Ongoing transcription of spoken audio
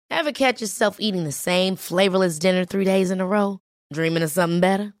Ever catch yourself eating the same flavorless dinner 3 days in a row? Dreaming of something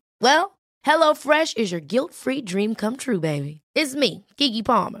better? Well, HelloFresh is your guilt-free dream come true, baby. It's me, Keke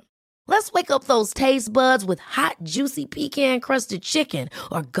Palmer. Let's wake up those taste buds with hot, juicy pecan-crusted chicken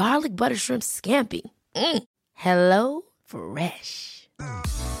or garlic butter shrimp scampi. Hello Fresh.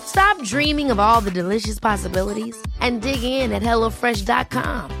 Stop dreaming of all the delicious possibilities and dig in at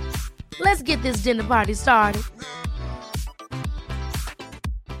HelloFresh.com. Let's get this dinner party started.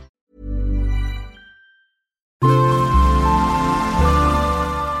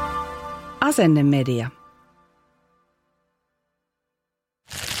 Asennemedia.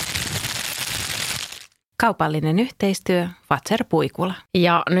 Kaupallinen yhteistyö Fazer Puikula.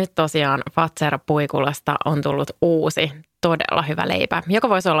 Ja nyt tosiaan Fazer Puikulasta on tullut uusi, todella hyvä leipä, joka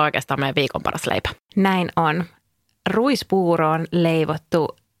voisi olla oikeastaan meidän viikon paras leipä. Näin on. Ruispuuroon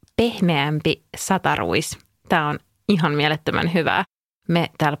leivottu pehmeämpi sataruis. Tämä on ihan mielettömän hyvää. Me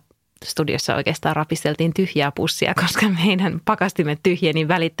täällä studiossa oikeastaan rapisteltiin tyhjää pussia, koska meidän pakastimet tyhjeni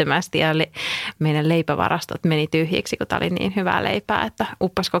välittömästi ja meidän leipävarastot meni tyhjiksi, kun tämä oli niin hyvää leipää, että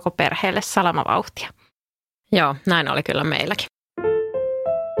uppasi koko perheelle salamavauhtia. Joo, näin oli kyllä meilläkin.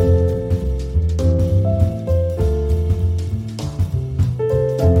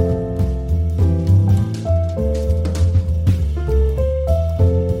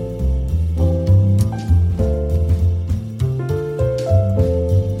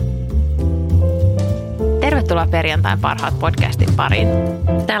 Tervetuloa perjantain parhaat podcastin pariin.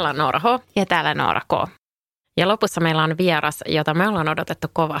 Täällä on Noora H. Ja täällä Noora K. Ja lopussa meillä on vieras, jota me ollaan odotettu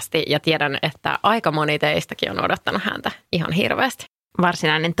kovasti ja tiedän, että aika moni teistäkin on odottanut häntä ihan hirveästi.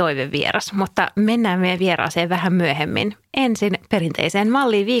 Varsinainen toivevieras, mutta mennään meidän vieraaseen vähän myöhemmin. Ensin perinteiseen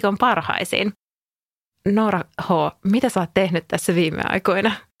malliin viikon parhaisiin. Noora H., mitä sä oot tehnyt tässä viime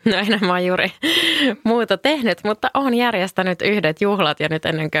aikoina? No en mä juuri muuta tehnyt, mutta olen järjestänyt yhdet juhlat ja nyt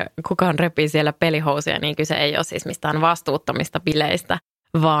ennen kuin kukaan repii siellä pelihousuja, niin kyse ei ole siis mistään vastuuttomista bileistä,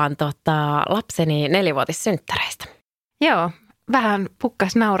 vaan lapseni 4-vuotissynttäreistä. Joo, vähän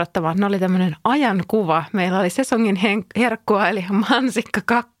pukkas naurattamaan. Ne oli tämmöinen ajankuva. Meillä oli sesongin herkkua eli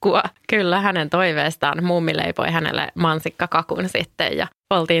mansikkakakkua. Kyllä, hänen toiveestaan mummi leipoi hänelle mansikkakakun sitten ja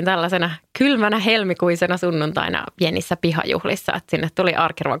oltiin tällaisena kylmänä helmikuisena sunnuntaina pienissä pihajuhlissa, että sinne tuli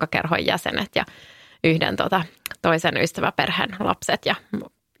arkiruokakerhon jäsenet ja yhden toisen ystäväperheen lapset ja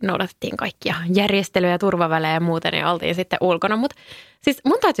noudatettiin kaikkia järjestelyjä, turvavälejä ja muuten ja oltiin sitten ulkona. Mutta siis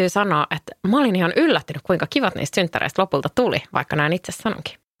mun täytyy sanoa, että mä olin ihan yllättynyt, kuinka kivat niistä synttäreistä lopulta tuli, vaikka näin itse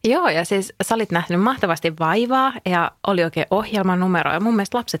sanonkin. Joo, ja siis sä olit nähnyt mahtavasti vaivaa ja oli oikein ohjelmanumero ja mun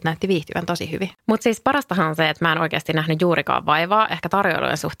mielestä lapset näytti viihtyvän tosi hyvin. Mutta siis parastahan on se, että mä en oikeasti nähnyt juurikaan vaivaa, ehkä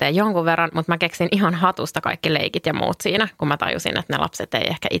tarjoilujen suhteen jonkun verran, mutta mä keksin ihan hatusta kaikki leikit ja muut siinä, kun mä tajusin, että ne lapset ei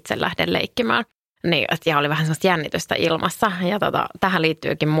ehkä itse lähde leikkimään. Niin, ja oli vähän sellaista jännitystä ilmassa ja tähän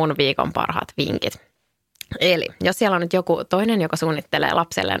liittyykin mun viikon parhaat vinkit. Eli jos siellä on nyt joku toinen, joka suunnittelee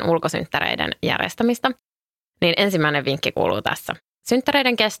lapselleen ulkosynttäreiden järjestämistä, niin ensimmäinen vinkki kuuluu tässä.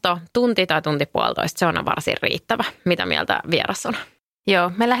 Synttäreiden kesto, tunti tai tunti puolitoista, se on varsin riittävä. Mitä mieltä vieras on?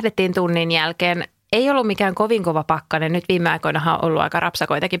 Joo, me lähdettiin tunnin jälkeen. Ei ollut mikään kovin kova pakkanen. Nyt viime aikoina on ollut aika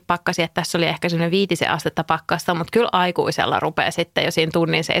rapsakoitakin pakkasia. Tässä oli ehkä semmoinen 5 astetta pakkasta, mutta kyllä aikuisella rupeaa sitten jo siinä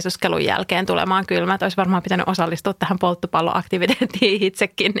tunnin seisoskelun jälkeen tulemaan kylmä. Olisi varmaan pitänyt osallistua tähän polttopalloaktiviteettiin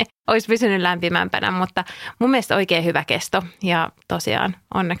itsekin, niin olisi pysynyt lämpimämpänä. Mutta mun mielestä oikein hyvä kesto ja tosiaan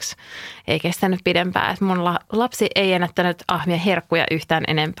onneksi ei kestänyt pidempään. Mun lapsi ei ennättänyt ahmia herkkuja yhtään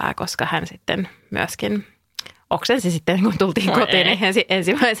enempää, koska hän sitten myöskin oksensi sitten, kun tultiin kotiin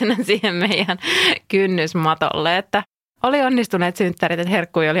ensimmäisenä siihen meidän kynnysmatolle, että oli onnistuneet synttärit, että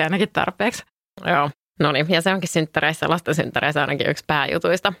herkkuja oli ainakin tarpeeksi. Joo, no niin, ja se onkin synttäreissä, lasten synttäreissä ainakin yksi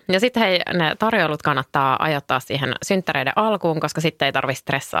pääjutuista. Ja sitten hei, ne tarjoulut kannattaa ajoittaa siihen synttäreiden alkuun, koska sitten ei tarvitse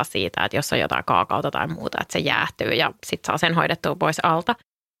stressaa siitä, että jos on jotain kaakaota tai muuta, että se jäähtyy ja sitten saa sen hoidettua pois alta.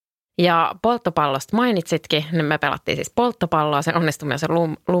 Ja polttopallosta mainitsitkin, niin me pelattiin siis polttopalloa, se onnistui myös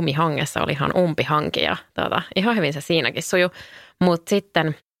lumihangessa, oli ihan umpihanki ja ihan hyvin se siinäkin sujui. Mutta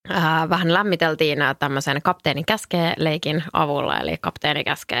sitten vähän lämmiteltiin tämmöisen kapteeni käskee leikin avulla, eli kapteeni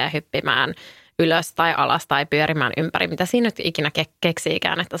käskee hyppimään ylös tai alas tai pyörimään ympäri, mitä siinä nyt ikinä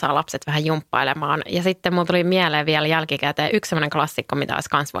keksiikään, että saa lapset vähän jumppailemaan. Ja sitten mulla tuli mieleen vielä jälkikäteen yksi sellainen klassikko, mitä olisi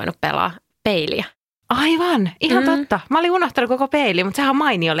kans voinut pelaa, peiliä. Aivan, ihan totta. Mä olin unohtanut koko peili, mutta sehän on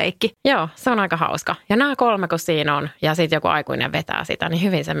mainio leikki. Joo, se on aika hauska. Ja nämä 3, kun siinä on, ja sitten joku aikuinen vetää sitä, niin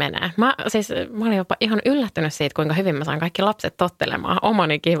hyvin se menee. Mä olin jopa ihan yllättynyt siitä, kuinka hyvin mä saan kaikki lapset tottelemaan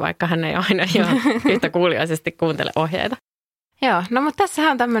omanikin, vaikka hän ei aina ihan yhtä kuuliaisesti kuuntele ohjeita. Joo, no mutta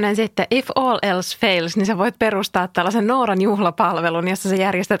tässähän on tämmöinen sitten, if all else fails, niin sä voit perustaa tällaisen Nooran juhlapalvelun, jossa sä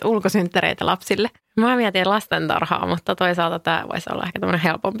järjestät ulkosynttäreitä lapsille. Mä mietin lastentarhaa, mutta toisaalta tämä voisi olla ehkä tämmöinen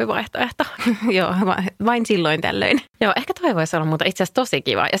helpompi vaihtoehto. Joo, vain silloin tällöin. Joo, ehkä toi voisi olla mutta itse asiassa tosi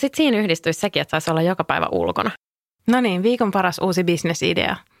kiva. Ja sitten siinä yhdistyisi sekin, että saisi olla joka päivä ulkona. No niin, viikon paras uusi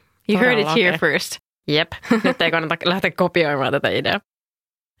bisnesidea. You heard it here first. Jep, nyt ei kannata lähteä kopioimaan tätä ideaa.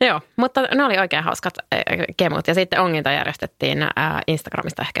 Joo, mutta ne oli oikein hauskat kemut. Ja sitten onginta järjestettiin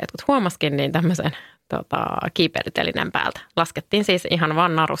Instagramista, ehkä jotkut huomaskin, niin tämmöisen kiipeilytelinen päältä. Laskettiin siis ihan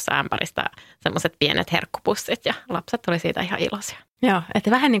vaan narussa ämpäristä semmoiset pienet herkkupussit ja lapset oli siitä ihan iloisia. Joo,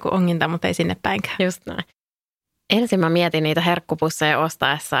 että vähän niin kuin onginta, mutta ei sinne päinkään. Just näin. Ensin mä mietin niitä herkkupusseja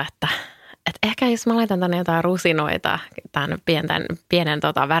ostaessa, että ehkä jos mä laitan tänne jotain rusinoita tämän pienen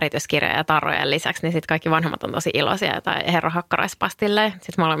värityskirjan ja tarrojen lisäksi, niin sitten kaikki vanhemmat on tosi iloisia tai herrohakkaraispastille.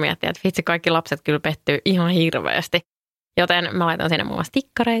 Sitten mä aloin miettiä, että vitsi, kaikki lapset kyllä pettyy ihan hirveästi. Joten mä laitan sinne muun muassa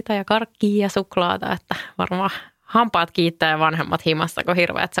tikkareita ja karkkia ja suklaata, että varmaan hampaat kiittää ja vanhemmat himassa, kun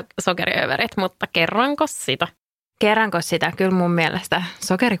hirveät sokeriöverit, mutta kerranko sitä? Kerranko sitä? Kyllä mun mielestä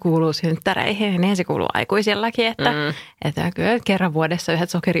sokeri kuuluu synttäreihin ja niin se kuuluu aikuisillakin, että kyllä kerran vuodessa yhdet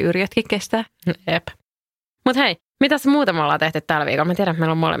sokeriyrjötkin kestää. Jep. Mutta hei, mitäs muuta me ollaan tehty tällä viikolla? Mä tiedän, että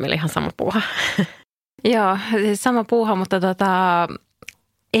meillä on molemmilla ihan sama puuha. Joo, siis sama puuha, mutta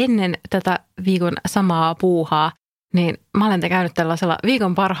ennen tätä viikon samaa puuhaa, niin mä olen käynyt tällaisella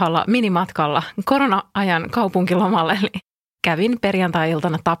viikon parhaalla minimatkalla korona-ajan kaupunkilomalle, eli kävin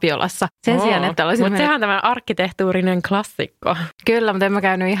perjantai-iltana Tapiolassa. Sen sijaan, että olisin Mutta sehän on tämä arkkitehtuurinen klassikko. Kyllä, mutta en mä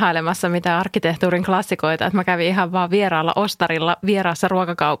käynyt ihailemassa mitään arkkitehtuurin klassikoita. Että mä kävin ihan vaan vieraalla ostarilla, vieraassa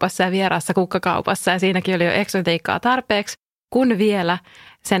ruokakaupassa ja vieraassa kukkakaupassa. Ja siinäkin oli jo eksotiikkaa tarpeeksi, kun vielä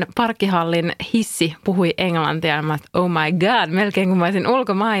sen parkkihallin hissi puhui englantia. Ja mä oh my god, melkein kuin mä olisin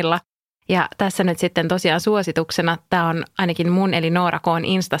ulkomailla. Ja tässä nyt sitten tosiaan suosituksena, tämä on ainakin mun eli Noora K:n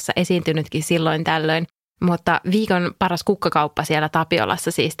Instassa esiintynytkin silloin tällöin. Mutta viikon paras kukkakauppa siellä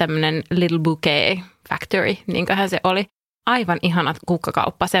Tapiolassa, siis tämmöinen Little Bouquet Factory, niinköhän se oli. Aivan ihana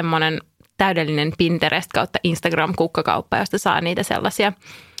kukkakauppa, semmoinen täydellinen Pinterest kautta Instagram-kukkakauppa, josta saa niitä sellaisia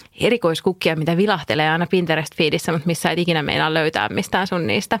erikoiskukkia, mitä vilahtelee aina Pinterest-feedissä, mutta missä et ikinä meinaa löytää mistään sun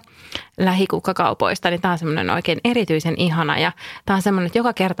niistä lähikukkakaupoista. Niin tämä on semmoinen oikein erityisen ihana ja tämä on semmoinen, että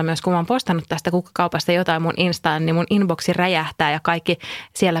joka kerta myös kun mä oon postannut tästä kukkakaupasta jotain mun Instaan, niin mun inboxi räjähtää ja kaikki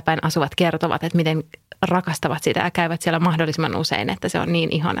siellä päin asuvat kertovat, että miten rakastavat sitä ja käyvät siellä mahdollisimman usein, että se on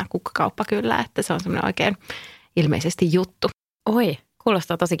niin ihana kukkakauppa kyllä, että se on semmoinen oikein ilmeisesti juttu. Oi,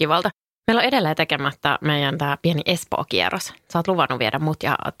 kuulostaa tosi kivalta. Meillä on edelleen tekemättä meidän tämä pieni Espoo-kierros. Sä oot luvannut viedä mut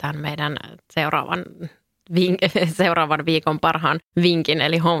ja tämän meidän seuraavan viikon parhaan vinkin,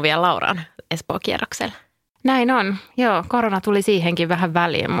 eli Honvia Lauran Espoo-kierrokselle. Näin on. Joo, korona tuli siihenkin vähän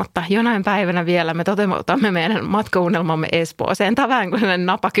väliin, mutta jonain päivänä vielä me toteutamme meidän matkaunelmamme Espooseen. Tämä on vähän kuin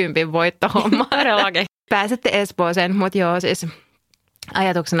napakympin voittohomma. Pääsette Espooseen, mutta joo siis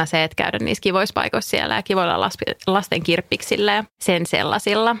ajatuksena se, että käydä niissä kivoissa paikoissa siellä ja kivoilla lasten kirppiksillä ja sen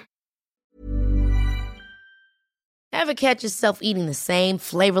sellaisilla. Ever catch yourself eating the same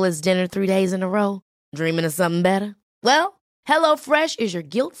flavorless dinner 3 days in a row? Dreaming of something better? Well, HelloFresh is your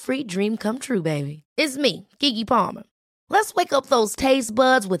guilt-free dream come true, baby. It's me, Keke Palmer. Let's wake up those taste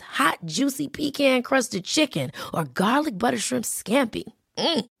buds with hot, juicy pecan-crusted chicken or garlic butter shrimp scampi.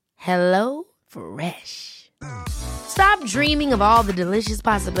 Hello Fresh. Stop dreaming of all the delicious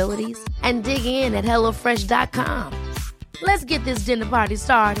possibilities and dig in at HelloFresh.com. Let's get this dinner party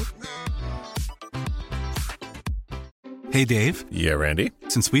started. Hey, Dave. Yeah, Randy.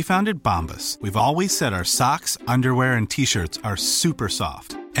 Since we founded Bombas, we've always said our socks, underwear, and T-shirts are super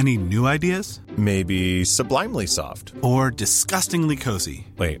soft. Any new ideas? Maybe sublimely soft. Or disgustingly cozy.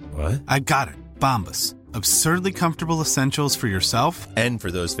 Wait, what? I got it. Bombas. Absurdly comfortable essentials for yourself And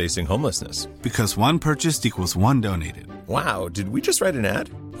for those facing homelessness. because one purchased equals one donated. Wow, did we just write an ad?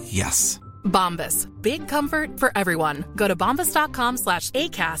 Yes. Bombas. Big comfort for everyone. Go to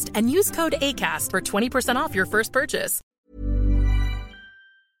bombas.com/ACAST and use code ACAST for 20% off your first purchase.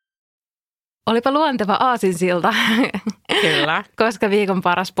 Olipa luonteva aasinsilta, Kyllä. koska viikon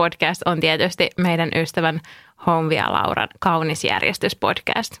paras podcast on tietysti meidän ystävän Honvia Lauran kaunis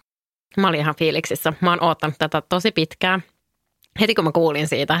järjestyspodcast. Mä olin ihan fiiliksissä. Mä oon oottanut tätä tosi pitkään. Heti kun mä kuulin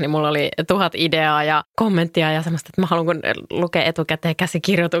siitä, niin mulla oli 1000 ideaa ja kommenttia ja semmoista, että mä haluan lukea etukäteen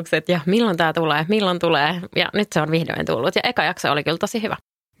käsikirjoitukset ja milloin tää tulee. Ja nyt se on vihdoin tullut ja eka jakso oli kyllä tosi hyvä.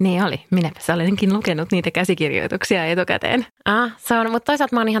 Niin oli. Minäpäs olenkin lukenut niitä käsikirjoituksia etukäteen. Se on, mutta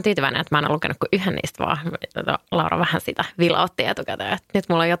toisaalta mä oon ihan tyytyväinen, että mä en ole lukenut kuin yhden niistä vaan. Laura vähän sitä vilautti etukäteen. Että nyt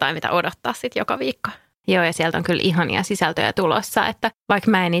mulla on jotain, mitä odottaa sitten joka viikko. Joo, ja sieltä on kyllä ihania sisältöjä tulossa, että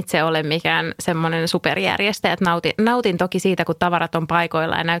vaikka mä en itse ole mikään semmoinen superjärjestäjä, että nautin toki siitä, kun tavarat on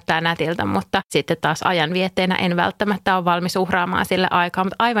paikoilla ja näyttää nätiltä, mutta sitten taas ajanvietteenä en välttämättä ole valmis uhraamaan sille aikaa,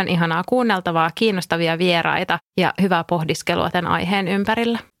 mutta aivan ihanaa kuunneltavaa, kiinnostavia vieraita ja hyvää pohdiskelua tämän aiheen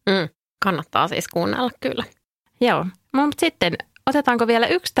ympärillä. Kannattaa siis kuunnella kyllä. Joo, mutta sitten otetaanko vielä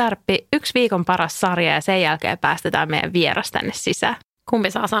yksi tärppi, yksi viikon paras sarja ja sen jälkeen päästetään meidän vieras tänne sisään.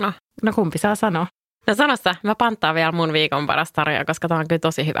 Kumpi saa sanoa? No kumpi saa sanoa? No sano sä, mä panttaan vielä mun viikon paras sarja, koska tää on kyllä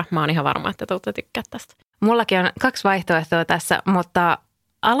tosi hyvä. Mä oon ihan varma, että tuutte tykkää tästä. Mullakin on 2 vaihtoehtoa tässä, mutta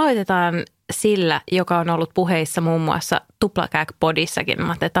aloitetaan sillä, joka on ollut puheissa muun muassa Tuplakääk-podissakin. Mä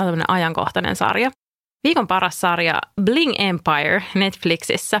ajattelin, että tämä on tämmöinen ajankohtainen sarja. Viikon paras sarja Bling Empire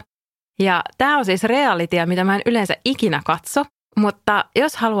Netflixissä. Ja tämä on siis realitya, mitä mä en yleensä ikinä katso. Mutta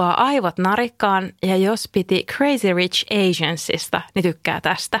jos haluaa aivot narikkaan ja jos piti Crazy Rich Asiansista, niin tykkää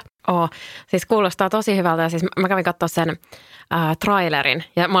tästä. Siis kuulostaa tosi hyvältä ja siis mä kävin katsoa sen trailerin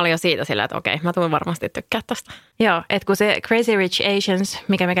ja mä olin jo siitä sillä, että okei, mä tulen varmasti tykkää tästä. Joo, että kun se Crazy Rich Asians,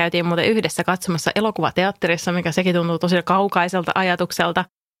 mikä me käytiin muuten yhdessä katsomassa elokuvateatterissa, mikä sekin tuntuu tosi kaukaiselta ajatukselta,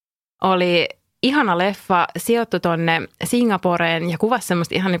 oli ihana leffa, sijoittu tonne Singaporeen ja kuvasi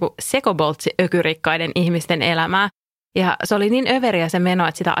semmoista ihan niin kuin sekoboltsi-ökyrikkaiden ihmisten elämää. Ja se oli niin överiä se meno,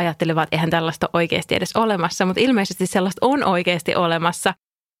 että sitä ajattelivat, että eihän tällaista oikeasti edes olemassa, mutta ilmeisesti sellaista on oikeasti olemassa.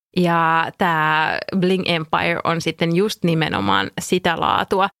 Ja tämä Bling Empire on sitten just nimenomaan sitä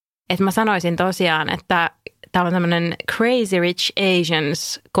laatua. Että mä sanoisin tosiaan, että tämä on tämmöinen Crazy Rich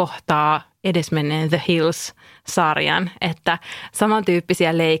Asians kohtaa edesmenneen The Hills-sarjan, että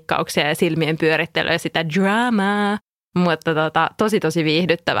samantyyppisiä leikkauksia ja silmien pyörittelyä ja sitä dramaa. Mutta tosi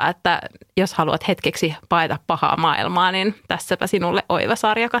viihdyttävää, että jos haluat hetkeksi paeta pahaa maailmaa, niin tässäpä sinulle oiva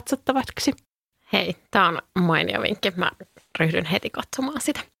sarja katsottavaksi. Hei, tää on mainio vinkki. Mä ryhdyn heti katsomaan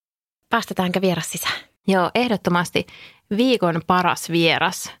sitä. Päästetäänkö vieras sisään? Joo, ehdottomasti viikon paras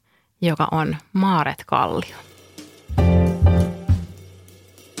vieras, joka on Maaret Kallio.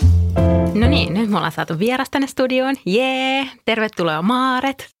 No niin, nyt me ollaan saatu vieras tänne studioon. Jee, tervetuloa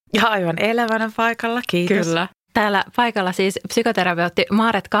Maaret. Ja aivan elävänä paikalla, kiitos. Kyllä. Täällä paikalla siis psykoterapeutti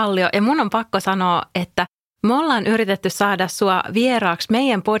Maaret Kallio ja mun on pakko sanoa, että me ollaan yritetty saada sua vieraaksi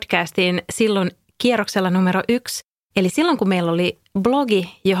meidän podcastiin silloin kierroksella numero 1. Eli silloin kun meillä oli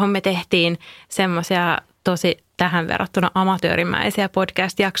blogi, johon me tehtiin semmoisia tosi tähän verrattuna amatöörimäisiä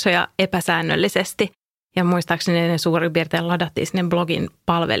podcast-jaksoja epäsäännöllisesti. Ja muistaakseni ne suurin piirtein ladattiin sinne blogin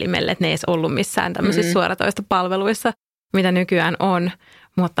palvelimelle, että ne ei edes ollut missään tämmöisissä suoratoistopalveluissa, mitä nykyään on.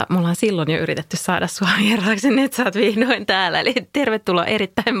 Mutta me ollaan silloin jo yritetty saada sua vieraaksi, niin että sä oot vihdoin täällä. Eli tervetuloa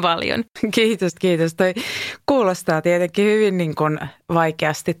erittäin paljon. Kiitos. Toi kuulostaa tietenkin hyvin niin kuin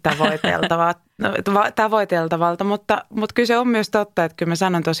vaikeasti tavoiteltavalta, mutta kyllä se on myös totta, että kyllä mä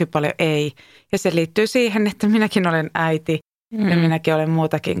sanon tosi paljon ei. Ja se liittyy siihen, että minäkin olen äiti ja minäkin olen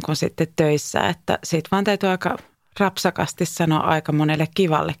muutakin kuin sitten töissä. Että siitä vaan täytyy aika rapsakasti sanoa aika monelle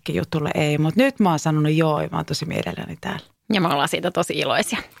kivallekin jutulle ei. Mutta nyt mä oon sanonut joo ja mä oon tosi mielelläni täällä. Ja me ollaan siitä tosi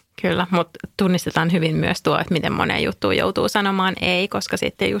iloisia. Kyllä, mutta tunnistetaan hyvin myös tuo, että miten moneen juttuun joutuu sanomaan ei, koska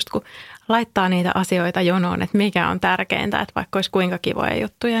sitten just kun laittaa niitä asioita jonoon, että mikä on tärkeintä, että vaikka olisi kuinka kivoja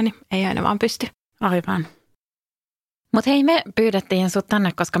juttuja, niin ei aina vaan pysty. Aivan. Mutta hei, me pyydettiin sut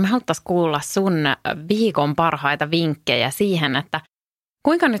tänne, koska me haluttaisiin kuulla sun viikon parhaita vinkkejä siihen, että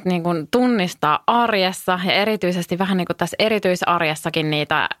kuinka nyt niin kun tunnistaa arjessa ja erityisesti vähän niin kuin tässä erityisarjessakin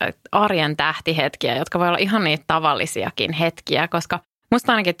niitä arjen tähtihetkiä, jotka voi olla ihan niitä tavallisiakin hetkiä, koska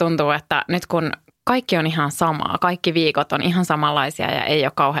musta ainakin tuntuu, että nyt kun kaikki on ihan samaa, kaikki viikot on ihan samanlaisia ja ei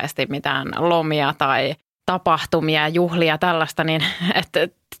ole kauheasti mitään lomia tai tapahtumia, juhlia, tällaista, niin että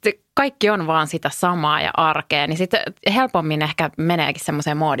kaikki on vaan sitä samaa ja arkea, niin sitten helpommin ehkä meneekin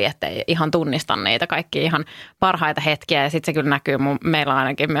semmoiseen moodiin, että ei ihan tunnista niitä kaikki ihan parhaita hetkiä ja sitten se kyllä näkyy meillä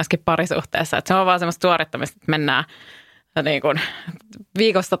ainakin myöskin parisuhteessa, että se on vaan semmoista suorittamista, että mennään niin kuin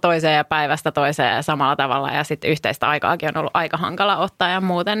viikosta toiseen ja päivästä toiseen samalla tavalla ja sitten yhteistä aikaakin on ollut aika hankala ottaa ja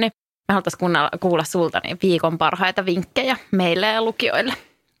muuten, niin me haluttaisiin kuulla sulta niin viikon parhaita vinkkejä meille ja lukijoille.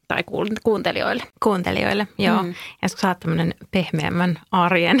 Tai kuuntelijoille. Kuuntelijoille, joo. Ja kun sä oot tämmöinen pehmeämmän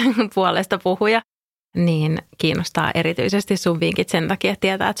arjen puolesta puhuja, niin kiinnostaa erityisesti sun vinkit sen takia, että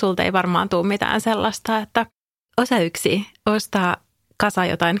tietää, että sulta ei varmaan tule mitään sellaista, että osa 1, ostaa kasa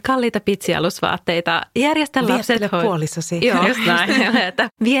jotain kalliita pitsialusvaatteita, järjestä lapset puolisosi. Joo, just näin. Että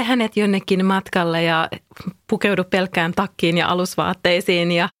vie hänet jonnekin matkalle ja pukeudu pelkkään takkiin ja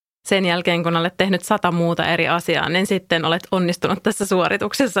alusvaatteisiin ja sen jälkeen, kun olet tehnyt 100 muuta eri asiaa, niin sitten olet onnistunut tässä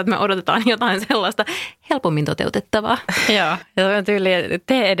suorituksessa, että me odotetaan jotain sellaista helpommin toteutettavaa. Joo, ja tyyli,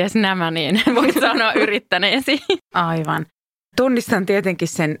 tee edes nämä, niin voit sanoa yrittäneesi. Aivan. tunnistan tietenkin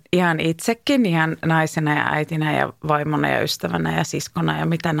sen ihan itsekin, ihan naisena ja äitinä ja vaimona ja ystävänä ja siskona ja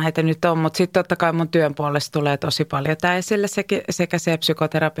mitä näitä nyt on. Mutta sitten totta kai mun työn puolesta tulee tosi paljon tämä esille sekä se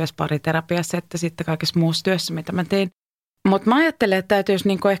psykoterapiassa, pariterapiassa että sitten kaikessa muussa työssä, mitä mä tein. Mutta mä ajattelen, että täytyisi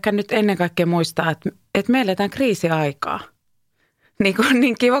niinku ehkä nyt ennen kaikkea muistaa, että me eletään kriisiaikaa.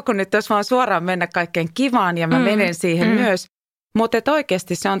 Niin kiva, kun nyt jos vaan suoraan mennä kaikkeen kivaan ja mä menen siihen myös. Mutta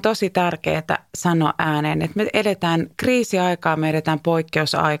oikeasti se on tosi tärkeää sanoa ääneen, että me edetään kriisiaikaa, me edetään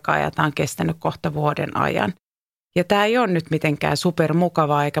poikkeusaikaa ja tämä on kestänyt kohta vuoden ajan. Ja tämä ei ole nyt mitenkään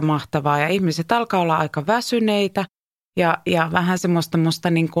supermukavaa eikä mahtavaa ja ihmiset alkaa olla aika väsyneitä ja vähän semmoista musta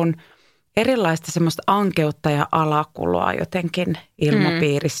niin kuin erilaista semmoista ankeutta ja alakuloa jotenkin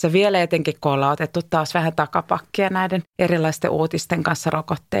ilmapiirissä. Vielä etenkin, kun ollaan otettu taas vähän takapakkia näiden erilaisten uutisten kanssa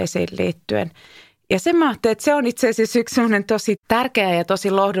rokotteisiin liittyen. Ja se mä ajattelin, että se on itse asiassa yksi sellainen tosi tärkeä ja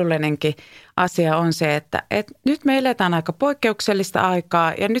tosi lohdullinenkin asia on se, että nyt me eletään aika poikkeuksellista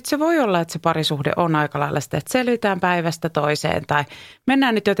aikaa ja nyt se voi olla, että se parisuhde on aika lailla sitä, että selvitään päivästä toiseen tai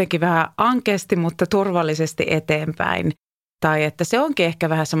mennään nyt jotenkin vähän ankeasti, mutta turvallisesti eteenpäin. Tai että se onkin ehkä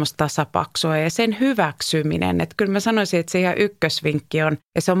vähän semmoista tasapaksua ja sen hyväksyminen. Että kyllä mä sanoisin, että se ihan ykkösvinkki on,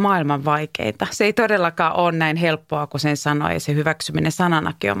 ja se on maailman vaikeinta. Se ei todellakaan ole näin helppoa kuin sen sanoi, ja se hyväksyminen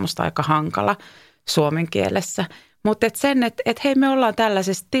sananakin on musta aika hankala suomen kielessä. Mutta sen, että hei, me ollaan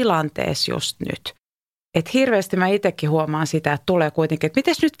tällaisessa tilanteessa just nyt. Että hirveästi mä itsekin huomaan sitä, että tulee kuitenkin, että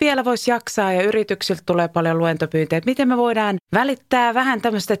miten nyt vielä voisi jaksaa ja yrityksiltä tulee paljon luentopyyntöjä, että miten me voidaan välittää vähän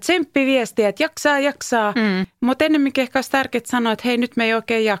tämmöistä tsemppiviestiä, että jaksaa. Mutta ennemminkin ehkä olisi tärkeää sanoa, että hei, nyt me ei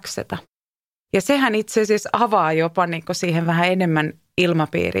oikein jakseta. Ja sehän itse asiassa avaa jopa niin kuin siihen vähän enemmän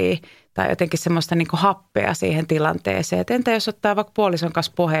ilmapiiriä tai jotenkin semmoista niin kuin happea siihen tilanteeseen. Että entä jos ottaa vaikka puolison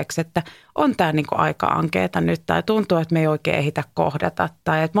kanssa puheeksi, että on tämä niin kuin aika ankeeta nyt tai tuntuu, että me ei oikein ehditä kohdata.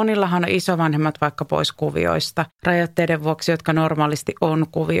 Tai että monillahan on isovanhemmat vaikka pois kuvioista rajoitteiden vuoksi, jotka normaalisti on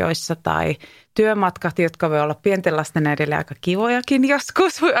kuvioissa tai työmatkat, jotka voi olla pienten lasten edelle aika kivojakin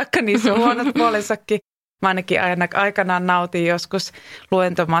joskus, vaikka niissä on huonot puolensakin. Mä ainakin aikanaan nautin joskus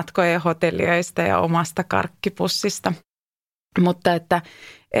luentomatkoja hotellioista ja omasta karkkipussista. Mutta että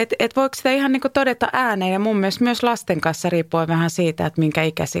voiko sitä ihan niin kuin todeta ääneen ja mun mielestä myös lasten kanssa riippuen vähän siitä, että minkä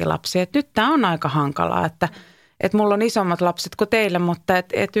ikäisiä lapsia. Että nyt tämä on aika hankalaa, että mulla on isommat lapset kuin teillä, mutta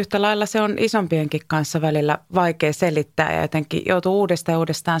että yhtä lailla se on isompienkin kanssa välillä vaikea selittää ja jotenkin joutuu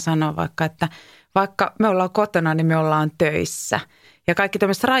uudestaan sanoa vaikka, että vaikka me ollaan kotona, niin me ollaan töissä. Ja kaikki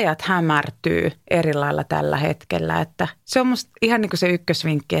tämmöiset rajat hämärtyy eri lailla tällä hetkellä, että se on musta ihan niin kuin se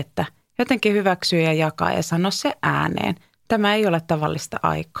ykkösvinkki, että jotenkin hyväksyy ja jakaa ja sano se ääneen. Tämä ei ole tavallista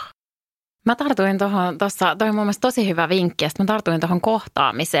aikaa. Mä tartuin tuossa, toi on mun mielestä tosi hyvä vinkki, ja mä tartuin tuohon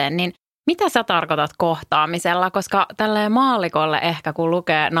kohtaamiseen, niin mitä sä tarkoitat kohtaamisella? Koska tälleen maallikolle ehkä, kun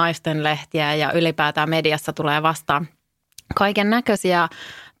lukee naisten lehtiä ja ylipäätään mediassa tulee vastaan kaiken näköisiä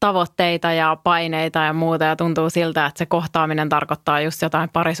tavoitteita ja paineita ja muuta, ja tuntuu siltä, että se kohtaaminen tarkoittaa just jotain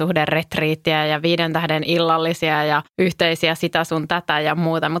parisuhderetriittiä ja 5 tähden illallisia ja yhteisiä sitä sun tätä ja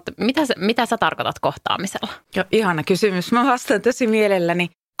muuta, mutta mitä sä tarkoitat kohtaamisella? Joo, ihana kysymys. Mä vastaan tosi mielelläni,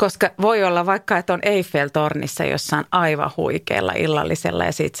 koska voi olla vaikka, että on Eiffel-tornissa jossain aivan huikealla illallisella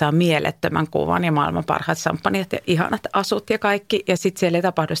ja siitä saa mielettömän kuvan ja maailman parhaat samppanjat ja ihanat asut ja kaikki, ja sitten siellä ei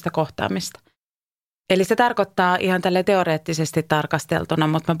tapahdu sitä kohtaamista. Eli se tarkoittaa ihan tälle teoreettisesti tarkasteltuna,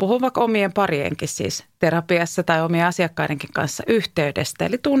 mutta mä puhun vaikka omien parienkin siis terapiassa tai omien asiakkaidenkin kanssa yhteydestä,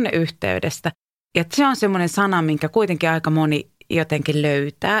 eli tunneyhteydestä. Ja se on semmoinen sana, minkä kuitenkin aika moni jotenkin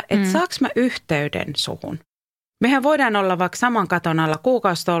löytää, että saaks mä yhteyden suhun? Mehän voidaan olla vaikka saman katon alla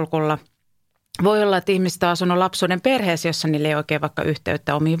kuukausitolkulla. Voi olla, että ihmiset on asunut lapsuuden perheessä, jossa niillä ei oikein vaikka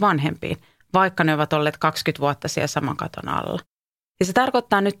yhteyttä omiin vanhempiin, vaikka ne ovat olleet 20 vuotta siellä saman katon alla. Ja se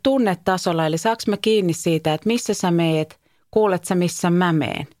tarkoittaa nyt tunnetasolla, eli saaks mä kiinni siitä, että missä sä meet, kuulet sä missä mä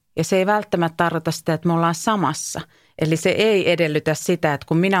meen. Ja se ei välttämättä tarkoita sitä, että me ollaan samassa. Eli se ei edellytä sitä, että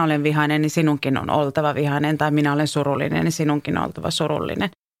kun minä olen vihainen, niin sinunkin on oltava vihainen, tai minä olen surullinen, niin sinunkin on oltava surullinen.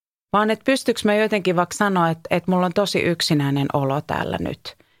 Vaan että pystyykö mä jotenkin vaikka sanoa, että mulla on tosi yksinäinen olo täällä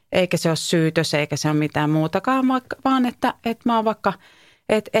nyt. Eikä se ole syytös, eikä se ole mitään muutakaan, vaan että mä oon vaikka...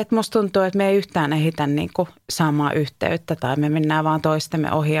 Että musta tuntuu, että me ei yhtään ehitä niin kuin saamaan yhteyttä tai me mennään vaan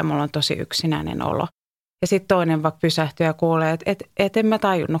toistemme ohi ja mulla on tosi yksinäinen olo. Ja sitten toinen vaikka pysähtyy ja kuulee, että en mä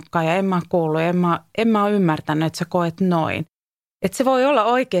tajunnutkaan ja en mä kuullut ja en mä ole ymmärtänyt, että sä koet noin. Että se voi olla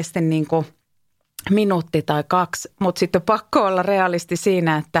oikeasti niin kuin minuutti tai 2, mutta sitten on pakko olla realisti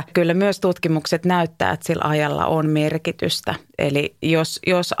siinä, että kyllä myös tutkimukset näyttää, että sillä ajalla on merkitystä. Eli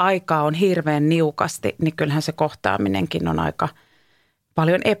jos aikaa on hirveän niukasti, niin kyllähän se kohtaaminenkin on aika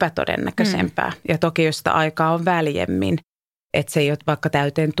paljon epätodennäköisempää. Ja toki jos sitä aikaa on väljemmin, että se ei ole vaikka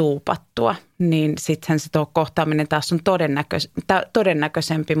täyteen tuupattua, niin sittenhän se tuo kohtaaminen taas on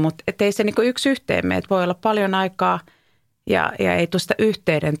todennäköisempi, mutta ei se niinku yksi yhteen mene, että voi olla paljon aikaa ja ei tule sitä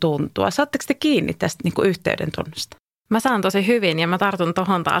yhteyden tuntua. Saatteko te kiinni tästä niinku yhteyden tunnusta? Mä saan tosi hyvin ja mä tartun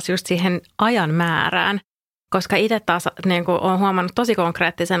tohon taas just siihen ajan määrään, koska itse taas niin kuin olen huomannut tosi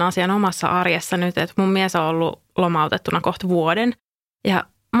konkreettisen asian omassa arjessa nyt, että mun mies on ollut lomautettuna kohta vuoden ja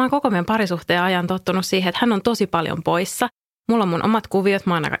mä oon koko meidän parisuhteen ajan tottunut siihen, että hän on tosi paljon poissa. Mulla on mun omat kuviot,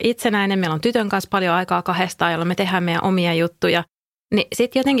 mä oon aika itsenäinen, meillä on tytön kanssa paljon aikaa kahdestaan, jolla me tehdään meidän omia juttuja. Niin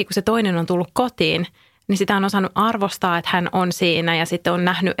sitten jotenkin, kun se toinen on tullut kotiin, niin sitä on osannut arvostaa, että hän on siinä ja sitten on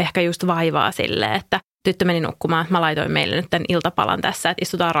nähnyt ehkä just vaivaa silleen, että tyttö meni nukkumaan, että mä laitoin meille nyt tämän iltapalan tässä, että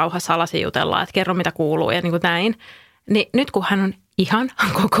istutaan rauhassa alas ja jutellaan, että kerro mitä kuuluu ja niin kuin näin. Niin nyt kun hän on ihan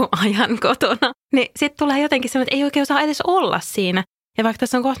koko ajan kotona, niin sitten tulee jotenkin semmoinen, että ei oikein osaa edes olla siinä. Ja vaikka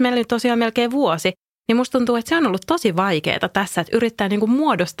tässä on kohta meillä nyt tosiaan melkein vuosi, niin musta tuntuu, että se on ollut tosi vaikeaa tässä, että yrittää niin kuin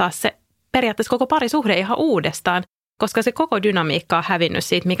muodostaa se periaatteessa koko parisuhde ihan uudestaan, koska se koko dynamiikka on hävinnyt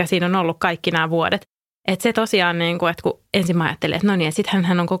siitä, mikä siinä on ollut kaikki nämä vuodet. Että se tosiaan, niin kuin, että kun ensin mä ajattelin, että no niin, sittenhän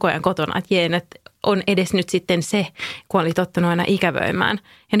hän on koko ajan kotona, että jeen, että on edes nyt sitten se, kun oli tottunut aina ikävöimään.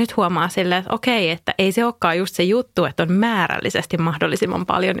 Ja nyt huomaa silleen, että okei, että ei se olekaan just se juttu, että on määrällisesti mahdollisimman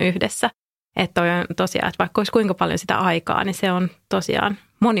paljon yhdessä. Että on tosiaan, että vaikka olisi kuinka paljon sitä aikaa, niin se on tosiaan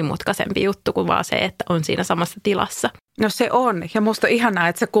monimutkaisempi juttu kuin vaan se, että on siinä samassa tilassa. No se on, ja musta on ihanaa,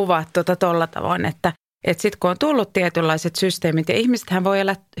 että sä kuvaat tolla tavoin, että sitten kun on tullut tietynlaiset systeemit, ja ihmisethän voi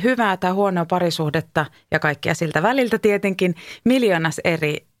elää hyvää tai huonoa parisuhdetta, ja kaikkia siltä väliltä tietenkin, miljoonas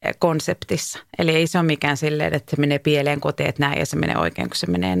eri konseptissa. Eli ei se ole mikään silleen, että se menee pieleen, kun teet näin, ja se menee oikein, kun se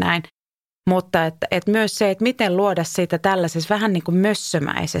menee näin. Mutta että myös se, että miten luoda siitä tällaisessa vähän niin kuin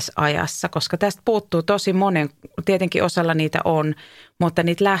mössömäisessä ajassa, koska tästä puuttuu tosi monen, tietenkin osalla niitä on, mutta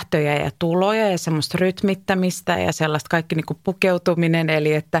niitä lähtöjä ja tuloja ja semmoista rytmittämistä ja sellaista kaikki niin kuin pukeutuminen,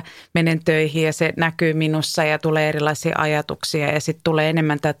 eli että menen töihin ja se näkyy minussa ja tulee erilaisia ajatuksia ja sitten tulee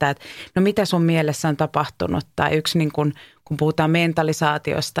enemmän tätä, että no mitä sun mielessä on tapahtunut tai yksi niin kuin, kun puhutaan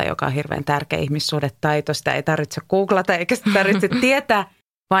mentalisaatiosta, joka on hirveän tärkeä ihmissuhdetaito, sitä ei tarvitse googlata eikä sitä tarvitse tietää,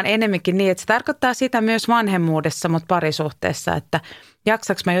 vaan enemmänkin niin, että se tarkoittaa sitä myös vanhemmuudessa, mutta parisuhteessa, että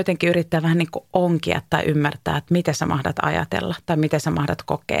jaksaks mä jotenkin yrittää vähän niin kuin onkia tai ymmärtää, että mitä sä mahdat ajatella tai mitä sä mahdat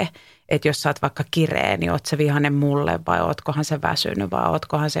kokea. Että jos sä oot vaikka kireä, niin oot sä vihainen mulle vai ootkohan se väsynyt vai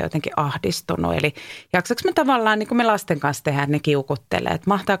ootkohan se jotenkin ahdistunut. Eli jaksaks mä tavallaan, niin kuin me lasten kanssa tehdään, että ne kiukuttelee, että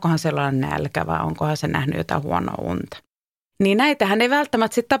mahtaakohan se olla nälkä vai onkohan se nähnyt jotain huonoa unta. Niin näitähän ei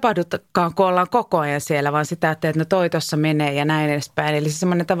välttämättä sitten tapahdukaan, kun ollaan koko ajan siellä, vaan sitä, että no toi tuossa menee ja näin edespäin. Eli se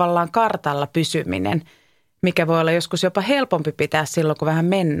semmoinen tavallaan kartalla pysyminen, mikä voi olla joskus jopa helpompi pitää silloin, kun vähän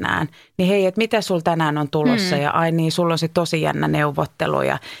mennään. Niin hei, että mitä sulla tänään on tulossa ja ai niin, sulla on se tosi jännä neuvottelu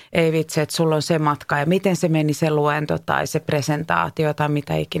ja ei vitsi, että sulla on se matka ja miten se meni se luento tai se presentaatio tai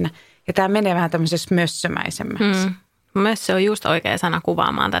mitä ikinä. Ja tämä menee vähän tämmöisessä mössömäisemmäksi. Myös se on just oikea sana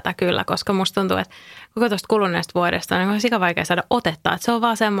kuvaamaan tätä kyllä, koska musta tuntuu, että koko tuosta kuluneesta vuodesta on niin sikavaikea saada otetta. Että se on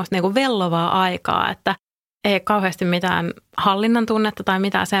vaan semmoista niin kuin vellovaa aikaa, että ei kauheasti mitään hallinnan tunnetta tai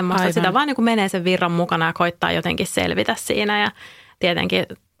mitään semmoista. Aivan. Sitä vaan niin kuin menee sen virran mukana ja koittaa jotenkin selvitä siinä ja tietenkin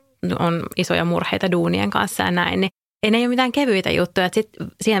on isoja murheita duunien kanssa ja näin. Niin ei ne ole mitään kevyitä juttuja, että sitten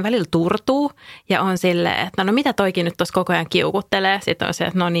siihen välillä turtuu ja on silleen, että no mitä toikin nyt tuossa koko ajan kiukuttelee. Sitten on se,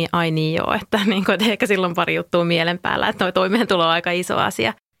 että no niin, ai niin joo, että ehkä silloin pari juttua mielen päällä, että toimeentulo on aika iso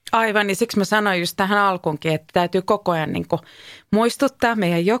asia. Aivan, niin siksi mä sanoin just tähän alkuunkin, että täytyy koko ajan niin kuin muistuttaa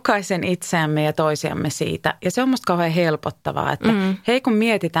meidän jokaisen itseämme ja toisiamme siitä. Ja se on musta kauhean helpottavaa, että hei kun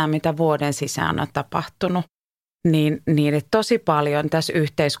mietitään, mitä vuoden sisään on tapahtunut, niin että tosi paljon tässä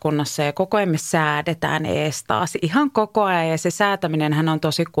yhteiskunnassa ja koko ajan me säädetään ees taas ihan koko ajan. Ja se säätäminenhän on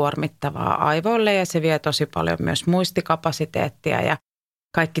tosi kuormittavaa aivoille ja se vie tosi paljon myös muistikapasiteettia ja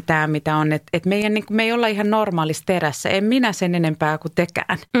kaikki tämä, mitä on, että me ei olla ihan normaalissa terässä. En minä sen enempää kuin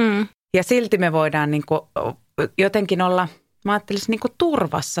tekään. Ja silti me voidaan niin kuin jotenkin olla, mä ajattelisin, niin kuin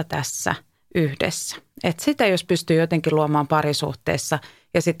turvassa tässä yhdessä. Että sitä jos pystyy jotenkin luomaan parisuhteessa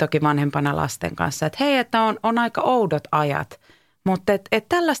ja sitten toki vanhempana lasten kanssa, että hei, että on aika oudot ajat. Mutta et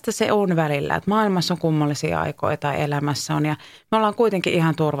tällaista se on välillä, että maailmassa on kummallisia aikoja tai elämässä on ja me ollaan kuitenkin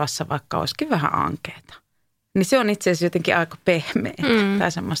ihan turvassa, vaikka olisikin vähän ankeeta. Niin se on itse asiassa jotenkin aika pehmeä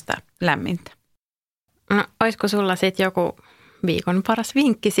tai semmoista lämmintä. No, olisiko sulla sitten joku viikon paras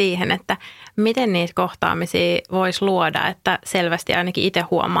vinkki siihen, että miten niitä kohtaamisia voisi luoda, että selvästi ainakin itse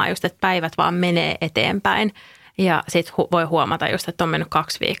huomaa just, että päivät vaan menee eteenpäin ja sitten voi huomata just, että on mennyt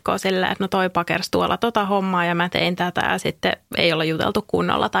 2 viikkoa silleen, että no toi pakersi tuolla tota hommaa ja mä tein tätä ja sitten ei olla juteltu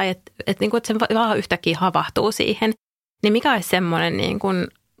kunnolla tai että se vaan yhtäkkiä havahtuu siihen. Niin mikä olisi semmoinen niin kuin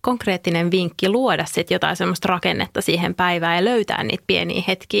konkreettinen vinkki luoda sitten jotain semmoista rakennetta siihen päivään ja löytää niitä pieniä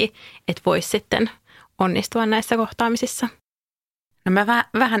hetkiä, että voisi sitten onnistua näissä kohtaamisissa? No mä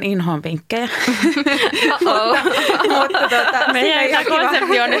vähän inhoan vinkkejä. mutta meidän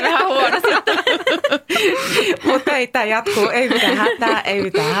konsepti on nyt vähän huono sitten. Mutta ei tämä jatkuu, ei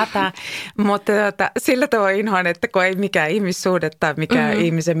mitään hätää. Mutta sillä tavoin inhoan, että kun ei mikään ihmissuhde tai mikään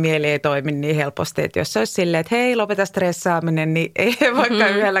ihmisen mieli ei toimi niin helposti. Että jos olisi silleen, että hei, lopeta stressaaminen, niin ei vaikka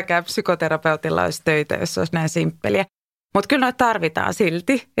yhdelläkään psykoterapeutilla olisi töitä, jos olisi näin simppeliä. Mutta kyllä noita tarvitaan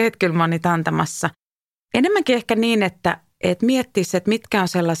silti, että kyllä mä oon niitä antamassa. Enemmänkin ehkä niin, että miettisi, että mitkä on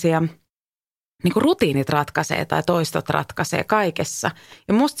sellaisia, niin kuin rutiinit ratkaisee tai toistot ratkaisee kaikessa.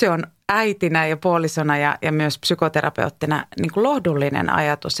 Ja musta se on äitinä ja puolisona ja myös psykoterapeuttina niin kuin lohdullinen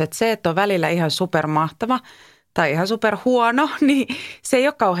ajatus, että se, että on välillä ihan supermahtava tai ihan superhuono, niin se ei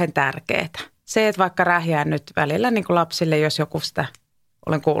ole kauhean tärkeää. Se, että vaikka rähjää nyt välillä niin kuin lapsille, jos joku sitä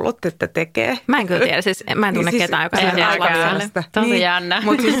olen kuullut, että tekee. Mä en kyllä tiedä, siis mä en tunne ketään, joka rähjää lapsille. Tosi jännä.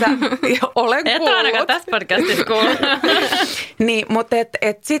 Mutta siis olen kuullut. Et ole ainakaan tässä podcastissa kuullut. Niin, mutta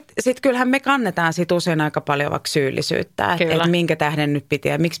sit kyllähän me kannetaan sit usein aika paljon vaikka syyllisyyttä, että minkä tähden nyt piti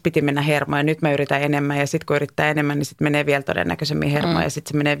ja miksi piti mennä hermoon ja nyt mä yritän enemmän ja sitten kun yrittää enemmän, niin sitten menee vielä todennäköisemmin hermoon ja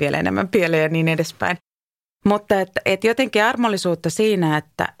sitten se menee vielä enemmän pieleen ja niin edespäin. Mutta että jotenkin armollisuutta siinä,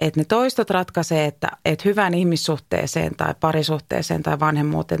 että ne toistot ratkaisee, että hyvään ihmissuhteeseen tai parisuhteeseen tai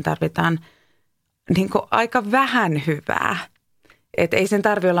vanhemmuuteen tarvitaan niin kuin aika vähän hyvää. Että ei sen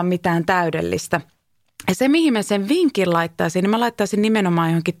tarvitse olla mitään täydellistä. Ja se, mihin mä sen vinkin laittaisin, niin mä laittaisin nimenomaan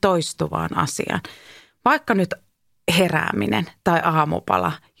johonkin toistuvaan asiaan. Vaikka nyt herääminen tai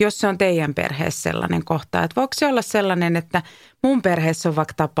aamupala, jos se on teidän perheessä sellainen kohta. Että voiko se olla sellainen, että mun perheessä on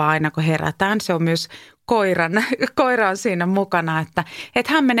vaikka tapa aina kun herätään, se on myös koira on siinä mukana,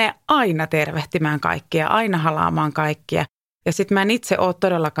 että hän menee aina tervehtimään kaikkia, aina halaamaan kaikkia. Ja sitten mä en itse ole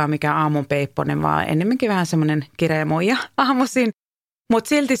todellakaan mikään aamunpeipponen, vaan enemmänkin vähän semmoinen kireä muija aamuisin. Mutta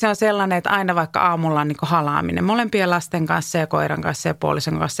silti se on sellainen, että aina vaikka aamulla on niin kuin halaaminen molempien lasten kanssa ja koiran kanssa ja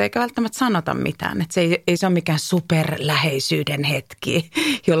puolison kanssa, eikä välttämättä sanota mitään. Että se ei se ole mikään superläheisyyden hetki,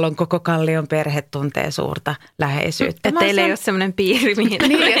 jolloin koko Kallion perhe tuntee suurta läheisyyttä. Että teillä ei ole semmoinen piiri, mihin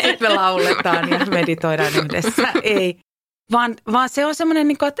niin, ja sitten me lauletaan ja meditoidaan yhdessä. Ei, vaan se on semmoinen,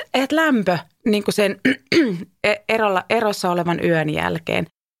 niin kuin, että lämpö niin kuin sen erossa olevan yön jälkeen.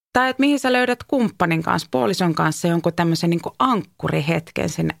 Tai että mihin sä löydät kumppanin kanssa, puolison kanssa jonkun tämmöisen niin kuin ankkurihetken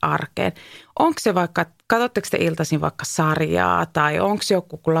sinne arkeen. Onko se vaikka, katsotteko te iltaisin vaikka sarjaa tai onko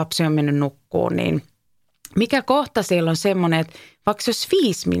joku, kun lapsi on mennyt nukkuun, niin mikä kohta siellä on semmoinen, että vaikka jos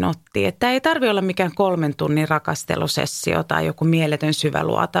 5 minuuttia, että ei tarvitse olla mikään 3 tunnin rakastelusessio tai joku mieletön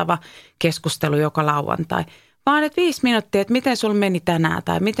syväluotava keskustelu joka lauantai, vaan että 5 minuuttia, että miten sulla meni tänään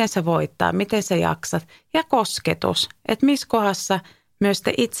tai miten sä voit tai miten sä jaksat ja kosketus, että missä kohdassa myös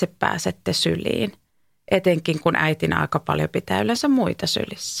te itse pääsette syliin, etenkin kun äitinä aika paljon pitää yleensä muita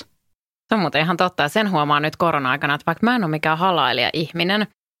sylissä. Se on muuten ihan totta. Sen huomaa nyt korona-aikana, että vaikka mä en ole mikään halailija-ihminen,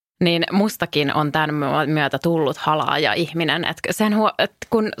 niin mustakin on tämän myötä tullut halaaja-ihminen. Että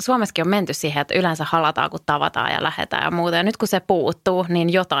kun Suomessakin on menty siihen, että yleensä halataan, kun tavataan ja lähdetään ja muuta. Ja nyt kun se puuttuu,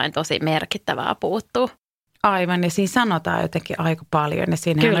 niin jotain tosi merkittävää puuttuu. Aivan, ja siinä sanotaan jotenkin aika paljon ja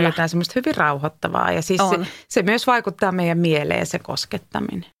siinähän on jotain semmoista hyvin rauhoittavaa ja siis se myös vaikuttaa meidän mieleen se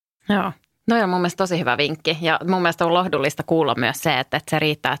koskettaminen. Joo, no on mun mielestä tosi hyvä vinkki ja mun mielestä on lohdullista kuulla myös se, että se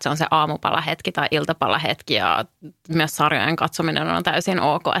riittää, että se on se aamupalahetki tai iltapalahetki ja myös sarjojen katsominen on täysin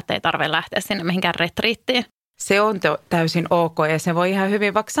ok, että ei tarvitse lähteä sinne mihinkään retriittiin. Se on täysin ok ja se voi ihan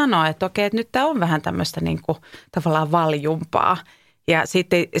hyvin vaikka sanoa, että okei, että nyt tämä on vähän tämmöistä niin kuin tavallaan valjumpaa. Ja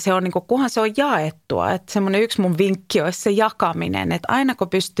sitten se on niin kuin, kunhan se on jaettua, että semmoinen yksi mun vinkki olisi se jakaminen, että aina kun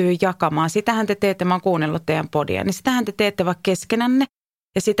pystyy jakamaan, sitähän te teette, mä oon kuunnellut teidän podia, niin sitähän te teette vaikka keskenänne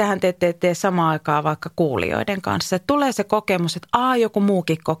ja sitähän te teette samaan aikaan vaikka kuulijoiden kanssa. Että tulee se kokemus, että joku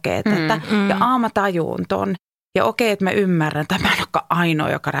muukin kokee tätä ja mä tajuun ton. Ja okei, että mä ymmärrän, tai mä en olekaan ainoa,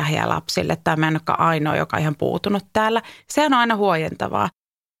 joka rähjää lapsille, tai mä en olekaan ainoa, joka on ihan puutunut täällä. Sehän on aina huojentavaa.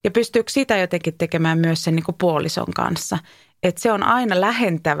 Ja pystyykö sitä jotenkin tekemään myös sen niin kuin puolison kanssa? Että se on aina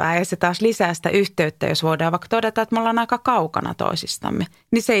lähentävää ja se taas lisää sitä yhteyttä, jos voidaan vaikka todeta, että me ollaan aika kaukana toisistamme.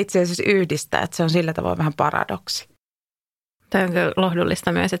 Niin se itse asiassa yhdistää, että se on sillä tavoin vähän paradoksi. Tämä on kyllä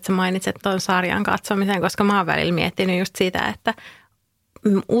lohdullista myös, että sä mainitset tuon sarjan katsomisen, koska mä oon välillä miettinyt just sitä, että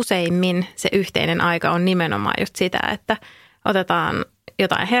useimmin se yhteinen aika on nimenomaan just sitä, että otetaan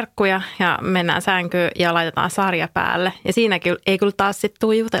jotain herkkuja ja mennään sänkyyn ja laitetaan sarja päälle. Ja siinä ei kyllä taas sitten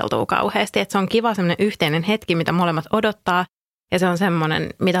tule juteltua kauheasti, että se on kiva semmoinen yhteinen hetki, mitä molemmat odottaa. Ja se on semmoinen,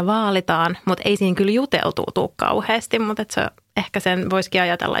 mitä vaalitaan, mutta ei siinä kyllä juteltua tule kauheasti, mutta ehkä sen voisikin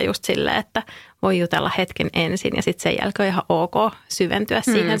ajatella just silleen, että voi jutella hetken ensin ja sitten sen jälkeen on ihan ok syventyä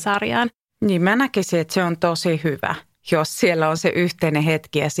siihen sarjaan. Niin mä näkisin, että se on tosi hyvä, jos siellä on se yhteinen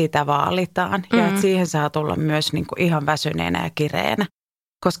hetki ja sitä vaalitaan. Ja että siihen saa tulla myös niin kuin ihan väsyneenä ja kireenä.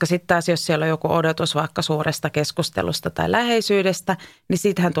 Koska sitten taas, jos siellä on joku odotus vaikka suuresta keskustelusta tai läheisyydestä, niin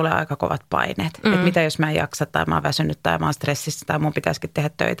siitähän tulee aika kovat paineet. Että mitä jos mä en jaksa tai mä oon väsynyt tai mä oon stressissä tai mun pitäisikin tehdä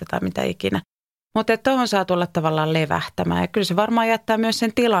töitä tai mitä ikinä. Mutta tuohon saa tulla tavallaan levähtämään ja kyllä se varmaan jättää myös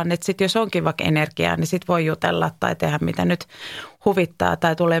sen tilan, että sit jos onkin vaikka energiaa, niin sit voi jutella tai tehdä mitä nyt huvittaa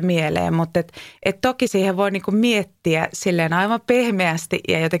tai tulee mieleen. Mutta et toki siihen voi niinku miettiä silleen aivan pehmeästi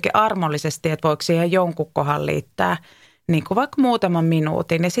ja jotenkin armollisesti, että voiko siihen jonkun kohan liittää niin kuin vaikka muutaman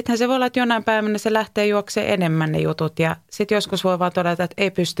minuutin. Ja sittenhän se voi olla, että jonain päivänä se lähtee juokseen enemmän ne jutut ja sitten joskus voi vaan todeta, että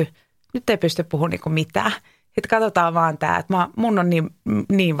nyt ei pysty puhumaan niinku mitään. Että katsotaan vaan tämä, että mun on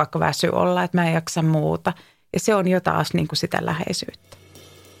niin vaikka väsy olla, että mä en jaksa muuta. Ja se on jo taas niin kuin sitä läheisyyttä.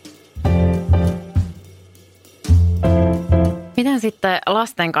 Miten sitten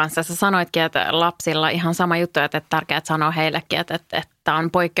lasten kanssa? Sä sanoitkin, että lapsilla ihan sama juttu, että tärkeää sanoa heillekin, että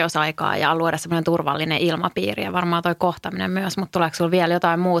on poikkeusaikaa ja luoda semmoinen turvallinen ilmapiiri. Ja varmaan toi kohtaaminen myös, mutta tuleeko sulla vielä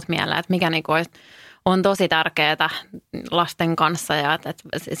jotain muut mieleen, että mikä niin kuin on tosi tärkeää lasten kanssa ja että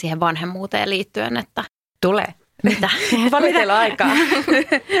siihen vanhemmuuteen liittyen, että tulee. Mitä? Paljon teillä on aikaa?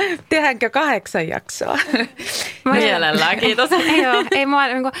 Tehdäänkö 8 jaksoa? Mielellään, kiitos. Joo, ei mua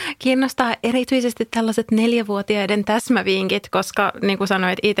kiinnostaa erityisesti tällaiset 4-vuotiaiden täsmävinkit, koska niin kuin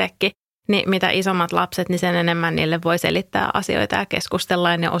sanoit itsekin, niin mitä isommat lapset, niin sen enemmän niille voi selittää asioita ja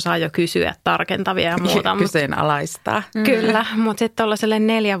keskustella ja ne osaa jo kysyä tarkentavia ja muuta. Kyseenalaistaa. Kyllä, mutta sitten tuollaiselle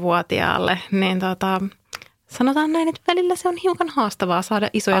 4-vuotiaalle, niin sanotaan näin, että välillä se on hiukan haastavaa saada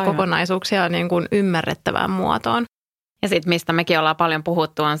isoja kokonaisuuksia niin kuin ymmärrettävään muotoon. Ja sitten mistä mekin ollaan paljon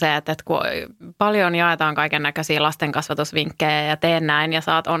puhuttu on se, että kun paljon jaetaan kaiken näköisiä lastenkasvatusvinkkejä ja teen näin ja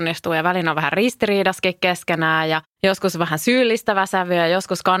saat onnistua ja välillä on vähän ristiriidaskin keskenään ja joskus vähän syyllistävä sävy ja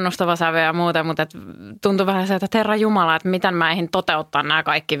joskus kannustava sävy ja muuta, mutta tuntuu vähän se, että Herra Jumala, että miten mä eihin toteuttaa nämä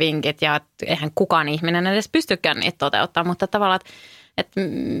kaikki vinkit ja eihän kukaan ihminen edes pystykään niitä toteuttaa, mutta tavallaan, että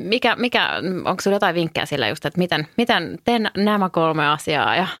onko sinulla jotain vinkkejä sillä just, että miten teen nämä 3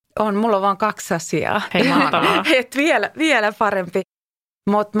 asiaa? Ja mulla on vaan 2 asiaa. Hei, mahtavaa. Et vielä parempi.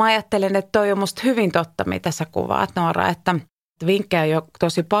 Mutta mä ajattelen, että toi on musta hyvin totta, mitä sä kuvaat, Noora, että vinkkejä on jo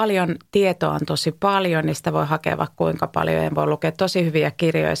tosi paljon, tietoa on tosi paljon, niin sitä voi hakea vaikka kuinka paljon. Ja voi lukea tosi hyviä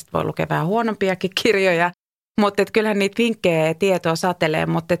kirjoja, sitten voi lukea vähän huonompiakin kirjoja. Mutta kyllähän niitä vinkkejä ja tietoa satelee,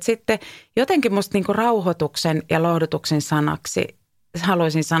 mutta sitten jotenkin musta niinku rauhoituksen ja lohdutuksen sanaksi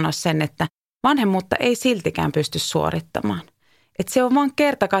haluaisin sanoa sen, että vanhemmuutta ei siltikään pysty suorittamaan. Että se on vaan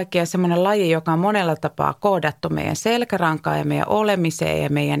kerta kaikkiaan semmoinen laji, joka on monella tapaa koodattu meidän selkärankaan ja meidän olemiseen ja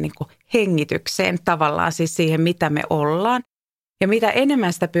meidän niin kuin hengitykseen tavallaan siis siihen, mitä me ollaan. Ja mitä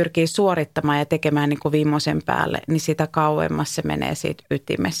enemmän sitä pyrkii suorittamaan ja tekemään niin kuin viimeisen päälle, niin sitä kauemmas se menee siitä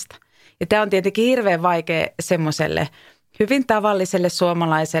ytimestä. Ja tämä on tietenkin hirveän vaikea semmoiselle hyvin tavalliselle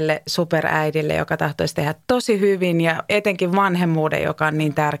suomalaiselle superäidille, joka tahtoisi tehdä tosi hyvin ja etenkin vanhemmuuden, joka on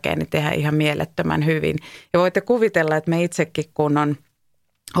niin tärkeä, niin tehdä ihan mielettömän hyvin. Ja voitte kuvitella, että me itsekin, kun on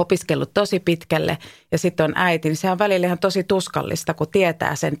opiskellut tosi pitkälle ja sitten on äiti, niin se on välillä ihan tosi tuskallista, kun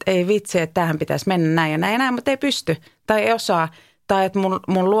tietää sen, että ei vitsi, että tähän pitäisi mennä näin ja näin ja näin, mutta ei pysty tai ei osaa. Tai että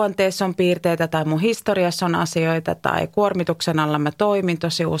mun luonteessa on piirteitä tai mun historiassa on asioita tai kuormituksen alla mä toimin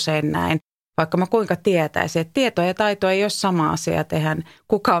tosi usein näin. Vaikka mä kuinka tietäisin, että tieto ja taito ei ole sama asia, eihän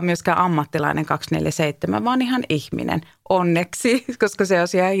kukaan ole myöskään ammattilainen 24/7, vaan ihan ihminen. Onneksi, koska se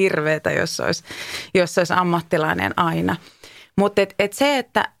olisi ihan hirveetä, jos olisi ammattilainen aina. Mutta se,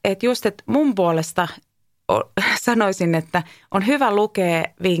 että just että mun puolesta sanoisin, että on hyvä lukea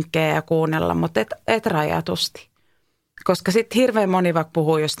vinkkejä ja kuunnella, mutta et rajatusti. Koska sitten hirveän moni vaikka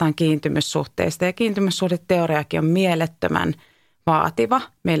puhuu jostain kiintymyssuhteista ja kiintymyssuhdeteoriakin on mielettömän vaativa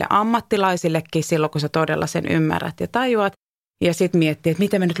meille ammattilaisillekin silloin, kun sä todella sen ymmärrät ja tajuat. Ja sitten miettii, että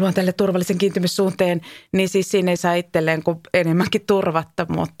miten mä nyt luon tälle turvallisen kiintymyssuhteen, niin siis siinä ei saa itselleen kuin enemmänkin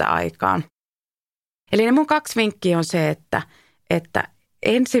turvattomuutta aikaan. Eli ne mun 2 vinkkiä on se, että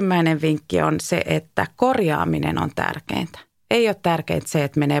ensimmäinen vinkki on se, että korjaaminen on tärkeintä. Ei ole tärkeintä se,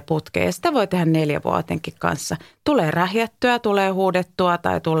 että menee putkeen. Ja sitä voi tehdä 4-vuotenkin kanssa. Tulee rähjättyä, tulee huudettua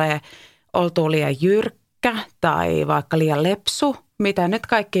tai tulee oltua liian jyrkkä tai vaikka liian lepsu, mitä nyt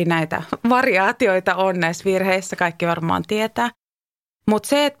kaikki näitä variaatioita on näissä virheissä, kaikki varmaan tietää. Mutta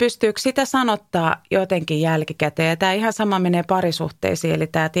se, että pystyykö sitä sanottaa jotenkin jälkikäteen, ja tämä ihan sama menee parisuhteisiin, eli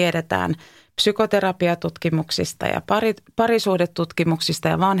tämä tiedetään psykoterapiatutkimuksista ja parisuhdetutkimuksista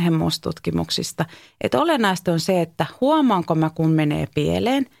ja vanhemmuustutkimuksista, että olennaista on se, että huomaanko mä, kun menee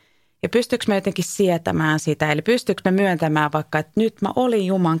pieleen, Ja pystyykö mä jotenkin sietämään sitä, eli pystyykö mä myöntämään vaikka, että nyt mä olin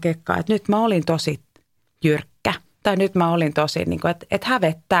juman kekkaa, että nyt mä olin tosi jyrkkä. Tai nyt mä olin tosi, niin kuin, että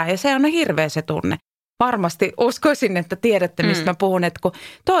hävettää. Ja se on hirveä se tunne. Varmasti uskoisin, että tiedätte, mistä mä puhun, että kun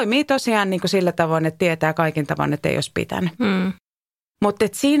toimii tosiaan niin kuin sillä tavoin, että tietää kaikin tavoin, että ei olisi pitänyt. Mutta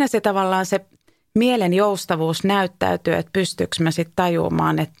siinä se tavallaan se mielen joustavuus näyttäytyy, että pystyykö mä sitten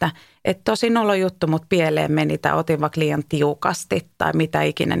tajumaan, että tosi nolo juttu, mutta pieleen meni tai otin vaikka liian tiukasti tai mitä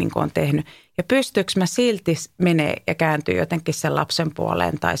ikinä niin kuin on tehnyt. Ja pystyykö mä silti menee ja kääntyy jotenkin sen lapsen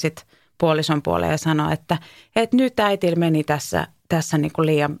puoleen tai sitten puolison puoleen ja sanoa, että nyt äitillä meni tässä niin kuin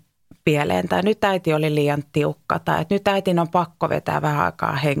liian pieleen tai nyt äiti oli liian tiukka tai että nyt äitin on pakko vetää vähän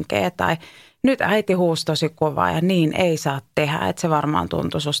aikaa henkeä tai nyt äiti huusi tosi kovaa ja niin ei saa tehdä, että se varmaan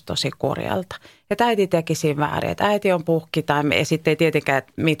tuntui susta tosi kurjalta. Että äiti teki siinä väärin, että äiti on puhki tai me sitten ei tietenkään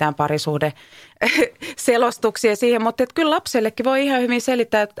mitään parisuhde selostuksia siihen, mutta että kyllä lapsellekin voi ihan hyvin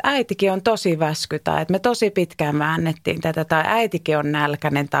selittää, että äitikin on tosi väsky tai että me tosi pitkään väännettiin tätä tai äitikin on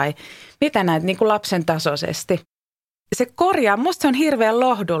nälkäinen tai mitä näitä niin kuin lapsen tasoisesti. Se korjaa, musta se on hirveän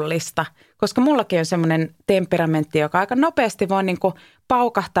lohdullista, koska mullakin on semmoinen temperamentti, joka aika nopeasti voi niin kuin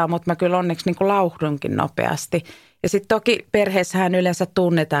paukahtaa, mutta mä kyllä onneksi niin kuin lauhdunkin nopeasti. Ja sitten toki perheessähän yleensä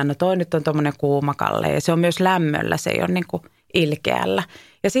tunnetaan, no toi nyt on tommoinen kuumakalle ja se on myös lämmöllä, se ei ole niin kuin ilkeällä.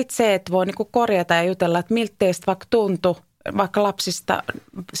 Ja sitten se, että voi niin kuin korjata ja jutella, että miltä teistä vaikka tuntui, vaikka lapsista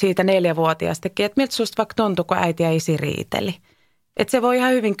siitä 4-vuotiaastakin, että miltä susta vaikka tuntui, kun äiti ja isi riiteli. Että se voi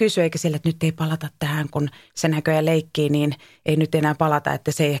ihan hyvin kysyä, eikä sillä, että nyt ei palata tähän, kun se näköjään leikkii, niin ei nyt enää palata,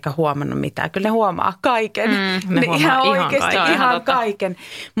 että se ei ehkä huomannut mitään. Kyllä ne huomaa kaiken. Ne huomaa ihan oikeasti ihan kaiken.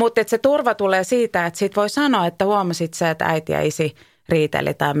 Mutta se turva tulee siitä, että sit voi sanoa, että huomasit sä, että äiti ja isi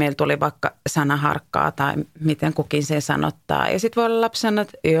riiteli tai meillä tuli vaikka sanaharkkaa tai miten kukin sen sanottaa. Ja sitten voi olla lapsi sanoa,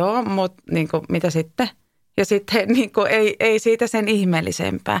 että joo, mutta niinku, mitä sitten? Ja sitten niinku, ei siitä sen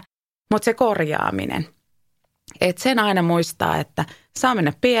ihmeellisempää, mutta se korjaaminen. Että sen aina muistaa, että saa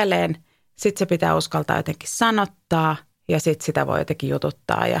mennä pieleen, sitten se pitää uskaltaa jotenkin sanottaa ja sitten sitä voi jotenkin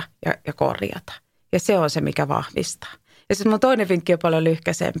jututtaa ja korjata. Ja se on se, mikä vahvistaa. Ja sitten mun toinen vinkki on paljon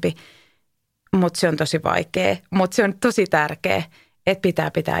lyhkäisempi, mutta se on tosi vaikea. Mutta se on tosi tärkeä,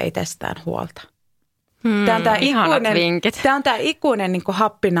 että pitää itsestään huolta. Ihanat vinkit. Tämä on tämä ikuinen niin kuin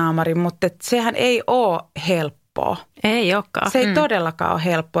happinaamari, mutta sehän ei ole helppoa. Ei olekaan. Se ei todellakaan ole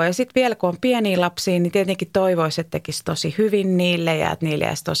helppoa. Ja sitten vielä kun on pieniä lapsia, niin tietenkin toivoisi, että tekisi tosi hyvin niille ja että niille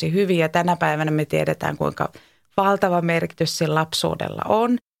jäisi tosi hyvin. Ja tänä päivänä me tiedetään, kuinka valtava merkitys sillä lapsuudella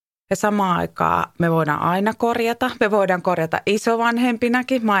on. Ja samaan aikaan me voidaan aina korjata. Me voidaan korjata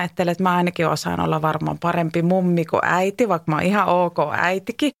isovanhempinakin. Mä ajattelen, että mä ainakin osaan olla varmaan parempi mummi kuin äiti, vaikka mä oon ihan ok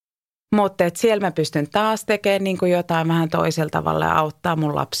äitikin. Mutta siellä mä pystyn taas tekemään niin kuin jotain vähän toisella tavalla ja auttaa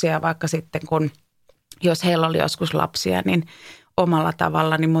mun lapsia, vaikka sitten kun jos heillä oli joskus lapsia, niin omalla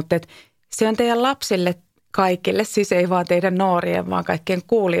tavallani. Mutta se on teidän lapsille kaikille, siis ei vaan teidän nuorien, vaan kaikkien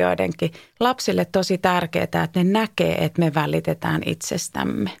kuulijoidenkin lapsille tosi tärkeää, että ne näkee, että me välitetään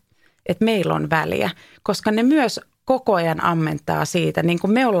itsestämme. Että meillä on väliä, koska ne myös koko ajan ammentaa siitä, niin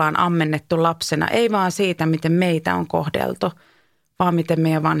kuin me ollaan ammennettu lapsena, ei vaan siitä, miten meitä on kohdeltu, vaan miten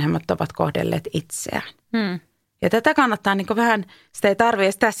meidän vanhemmat ovat kohdelleet itseään. Ja tätä kannattaa niin kuin vähän, sitä ei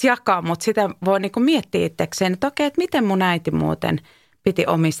tarvitse tässä jakaa, mutta sitä voi niin kuin miettiä itsekseen, että okei, että miten mun äiti muuten piti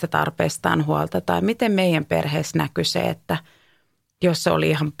omista tarpeistaan huolta tai miten meidän perheessä näkyi se, että jos se oli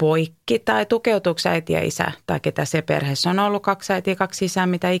ihan poikki tai tukeutuuko äiti ja isä tai ketä se perheessä on ollut 2 äitiä, 2 isää,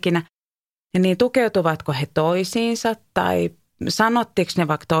 mitä ikinä. Ja niin tukeutuvatko he toisiinsa tai sanottiinko ne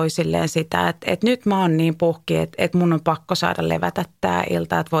vaikka toisilleen sitä, että nyt mä oon niin puhki, että mun on pakko saada levätä tää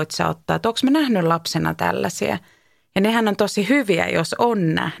ilta, että voit sä ottaa. Että onko mä nähnyt lapsena tällaisia? Ja nehän on tosi hyviä, jos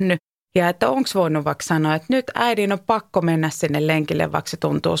on nähnyt. Ja että onko voinut vaikka sanoa, että nyt äidin on pakko mennä sinne lenkille, vaikka se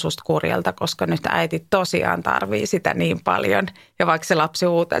tuntuu susta kurjalta, koska nyt äiti tosiaan tarvii sitä niin paljon. Ja vaikka se lapsi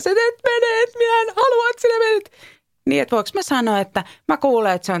huutaa, että et mene, että minä en halua, että sinä menet. Niin, että voiko mä sanoa, että mä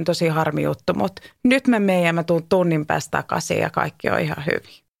kuulen, että se on tosi harmi juttu, mutta nyt mä menen ja mä tuun tunnin päästä takaisin ja kaikki on ihan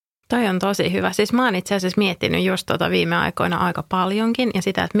hyvin. Toi on tosi hyvä. Siis mä oon itse asiassa miettinyt just viime aikoina aika paljonkin ja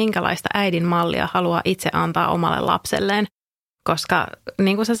sitä, että minkälaista äidin mallia haluaa itse antaa omalle lapselleen. Koska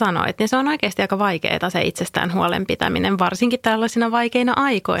niin kuin sä sanoit, niin se on oikeasti aika vaikeaa se itsestään huolenpitäminen, varsinkin tällaisina vaikeina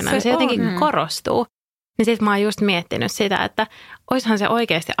aikoina. Se jotenkin korostuu. Niin sitten mä oon just miettinyt sitä, että oishan se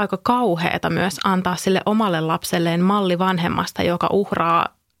oikeasti aika kauheata myös antaa sille omalle lapselleen malli vanhemmasta, joka uhraa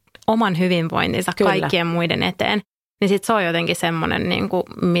oman hyvinvointinsa kaikkien muiden eteen. Niin sitten se on jotenkin semmoinen, niin kuin,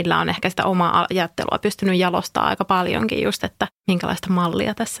 millä on ehkä sitä omaa ajattelua pystynyt jalostaa aika paljonkin just, että minkälaista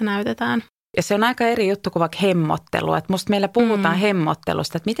mallia tässä näytetään. Ja se on aika eri juttu kuin vaikka hemmottelu. Että musta meillä puhutaan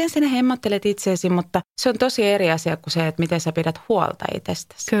hemmottelusta, että miten sinä hemmottelet itseesi, mutta se on tosi eri asia kuin se, että miten sä pidät huolta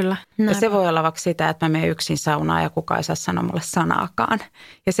itsestäsi. Kyllä. Ja se voi olla vaikka sitä, että mä menen yksin saunaan ja kukaan ei saa sanoa mulle sanaakaan.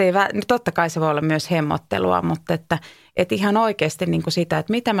 Ja se ei totta kai se voi olla myös hemmottelua, mutta että ihan oikeasti niin kuin sitä,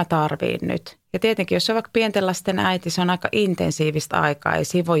 että mitä mä tarviin nyt. Ja tietenkin, jos on vaikka pienten lasten äiti, se on aika intensiivistä aikaa. Ei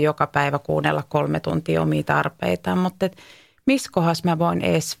siinä voi joka päivä kuunnella 3 tuntia omia tarpeitaan, mutta missä kohdassa mä voin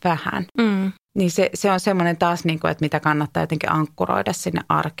edes vähän. Niin se on semmoinen taas, niin kuin, että mitä kannattaa jotenkin ankkuroida sinne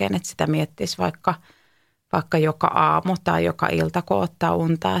arkeen, että sitä miettisi vaikka joka aamu tai joka ilta, kun ottaa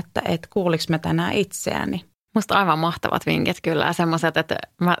unta, että kuuliks mä tänään itseäni. Musta aivan mahtavat vinkit kyllä ja semmoiset, että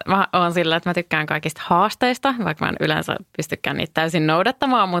mä oon sillä, että mä tykkään kaikista haasteista, vaikka mä en yleensä pystykään niitä täysin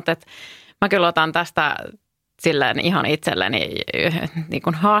noudattamaan, mutta että mä kyllä otan tästä silleen ihan itselleni niin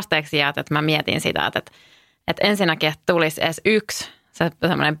kuin haasteeksi jäätä, että mä mietin sitä, että ensinnäkin, että tulisi edes yksi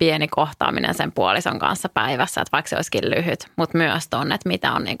semmoinen pieni kohtaaminen sen puolison kanssa päivässä, että vaikka se olisikin lyhyt, mutta myös tuonne, että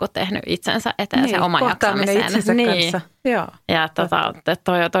mitä on niin kuin tehnyt itsensä eteen sen oman jaksamisen. Itsensä kanssa. Joo. Ja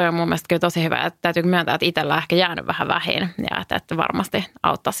toi on mun mielestä kyllä tosi hyvä. Että täytyy myöntää, että itsellä ehkä jäänyt vähän vähin ja että varmasti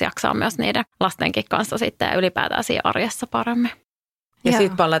auttaisi jaksaa myös niiden lastenkin kanssa sitten ja ylipäätään siinä arjessa paremmin. Ja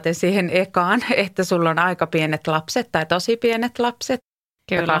sitten palaten siihen ekaan, että sulla on aika pienet lapset tai tosi pienet lapset.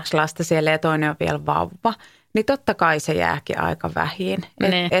 Kyllä. Ja 2 lasta siellä ja toinen on vielä vauva. Niin totta kai se jääkin aika vähin.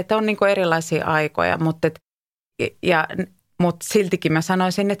 Että on niinku erilaisia aikoja, mutta siltikin mä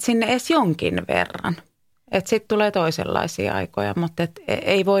sanoisin, että sinne edes jonkin verran. Että sitten tulee toisenlaisia aikoja, mutta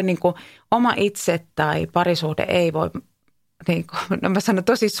ei voi niinku, oma itse tai parisuhde ei voi, niinku, no mä sanon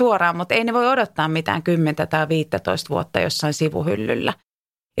tosi suoraan, mutta ei ne voi odottaa mitään 10 tai 15 vuotta jossain sivuhyllyllä.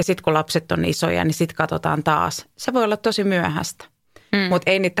 Ja sitten kun lapset on isoja, niin sitten katsotaan taas. Se voi olla tosi myöhäistä.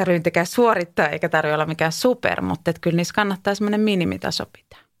 Mutta ei niitä tarvitse mitenkään suorittaa eikä tarvitse olla mikään super, mutta kyllä niissä kannattaa semmoinen minimitaso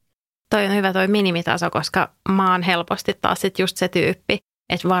pitää. Toi on hyvä toi minimitaso, koska mä oon helposti taas sit just se tyyppi,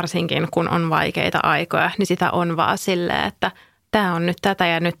 että varsinkin kun on vaikeita aikoja, niin sitä on vaan silleen, että tämä on nyt tätä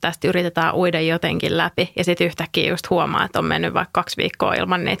ja nyt tästä yritetään uida jotenkin läpi. Ja sitten yhtäkkiä just huomaa, että on mennyt vaikka 2 viikkoa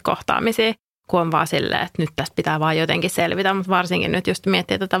ilman niitä kohtaamisia, kun on vaan silleen, että nyt tästä pitää vaan jotenkin selvitä. Mutta varsinkin nyt just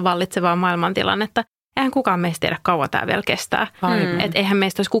miettiä tätä vallitsevaa maailmantilannetta. Eihän kukaan meistä tiedä, kauan tämä vielä kestää. Että eihän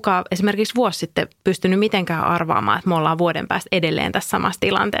meistä olisi kukaan esimerkiksi vuosi sitten pystynyt mitenkään arvaamaan, että me ollaan vuoden päästä edelleen tässä samassa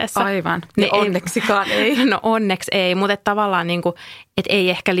tilanteessa. Aivan. Ja onneksikaan ei. No onneksi ei, mutta että tavallaan niin kuin, että ei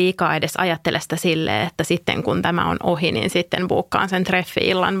ehkä liikaa edes ajattele sitä silleen, että sitten kun tämä on ohi, niin sitten buukkaan sen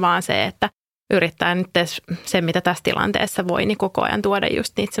treffi-illan, vaan se, että yrittää nyt se, mitä tässä tilanteessa voi, niin koko ajan tuoda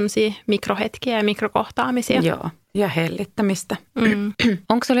just niitä semmoisia mikrohetkiä ja mikrokohtaamisia. Joo, ja hellittämistä.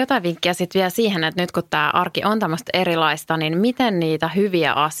 Onko sinulla jotain vinkkiä sitten vielä siihen, että nyt kun tämä arki on tämmöistä erilaista, niin miten niitä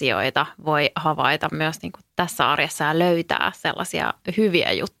hyviä asioita voi havaita myös niin kuin tässä arjessa ja löytää sellaisia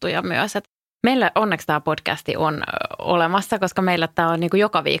hyviä juttuja myös? Et meillä onneksi tämä podcasti on olemassa, koska meillä tämä on niin kuin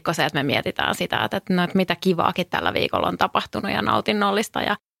joka viikko se, että me mietitään sitä, että mitä kivaakin tällä viikolla on tapahtunut ja nautinnollista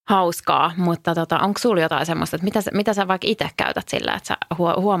ja hauskaa, mutta onko sinulla jotain semmoista, että mitä sä vaikka itse käytät sillä, että sä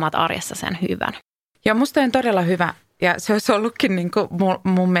huomaat arjessa sen hyvän? Ja musta on todella hyvä ja se olisi ollutkin niin kuin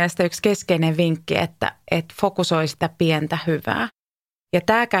mun mielestä yksi keskeinen vinkki, että fokusoi sitä pientä hyvää. Ja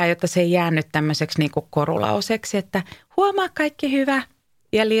tämäkään, jotta se ei jäänyt tämmöiseksi niin kuin korulauseksi, että huomaa kaikki hyvä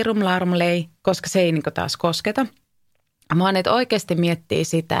ja liirum laarum lei, koska se ei niin kuin taas kosketa. Vaan että oikeasti miettii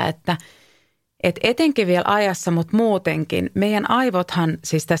sitä, että etenkin vielä ajassa, mutta muutenkin, meidän aivothan,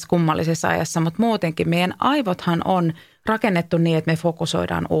 siis tässä kummallisessa ajassa, mutta muutenkin meidän aivothan on rakennettu niin, että me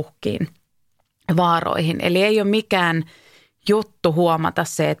fokusoidaan uhkiin, vaaroihin. Eli ei ole mikään juttu huomata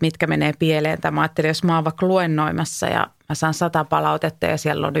se, että mitkä menee pieleen. Mä ajattelin, jos mä oon vaikka luennoimassa ja mä saan 100 palautetta ja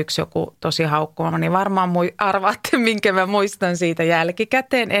siellä on yksi joku tosi haukkuma, niin varmaan arvaatte, minkä mä muistan siitä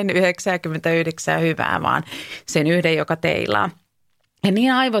jälkikäteen. En 99 hyvää, vaan sen yhden, joka teilaa. Ja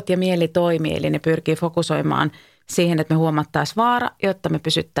niin aivot ja mieli toimii, eli ne pyrkii fokusoimaan siihen, että me huomattaisiin vaara, jotta me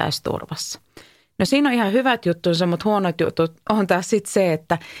pysyttäisiin turvassa. No siinä on ihan hyvät juttunsa, mutta huonot jutut on taas sitten se,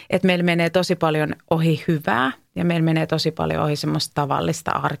 että meillä menee tosi paljon ohi hyvää ja meillä menee tosi paljon ohi semmoista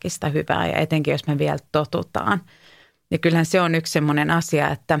tavallista arkista hyvää ja etenkin jos me vielä totutaan. Ja kyllähän se on yksi semmoinen asia,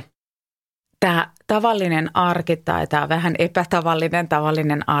 että tämä tavallinen arki tai tämä vähän epätavallinen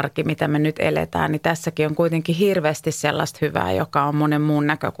tavallinen arki, mitä me nyt eletään, niin tässäkin on kuitenkin hirveästi sellaista hyvää, joka on monen muun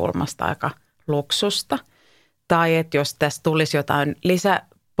näkökulmasta aika luksusta. Tai että jos tässä tulisi jotain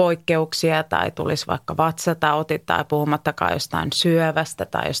lisäpoikkeuksia tai tulisi vaikka vatsatauti tai puhumattakaan jostain syövästä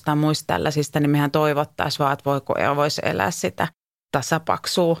tai jostain muista tällaisista, niin mehän toivottaisiin vaan, että voisi elää sitä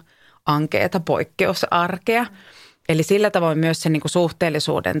tasapaksua, ankeata poikkeusarkea. Eli sillä tavoin myös se niin kuin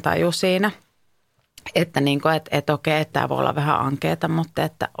suhteellisuuden taju siinä. Että, niin kuin, että okei, että tämä voi olla vähän ankeeta, mutta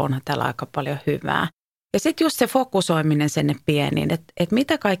että onhan täällä aika paljon hyvää. Ja sitten just se fokusoiminen sinne pieniin, että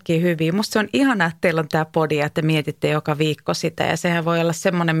mitä kaikkia hyviä. Musta se on ihanaa, että teillä on tämä podi ja että mietitte joka viikko sitä. Ja sehän voi olla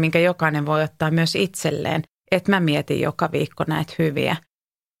semmoinen, minkä jokainen voi ottaa myös itselleen, että mä mietin joka viikko näitä hyviä.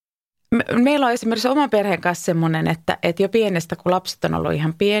 Meillä on esimerkiksi oman perheen kanssa semmoinen, että jo pienestä, kun lapset on ollut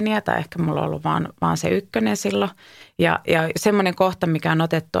ihan pieniä, tai ehkä mulla on ollut vaan se ykkönen silloin. Ja semmoinen kohta, mikä on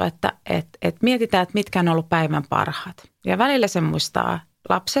otettu, että mietitään, että mitkä on ollut päivän parhaat. Ja välillä se muistaa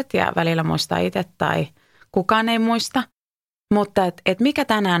lapset ja välillä muistaa itse tai kukaan ei muista. Mutta että mikä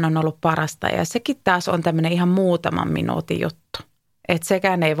tänään on ollut parasta ja sekin taas on tämmöinen ihan muutaman minuutin juttu. Että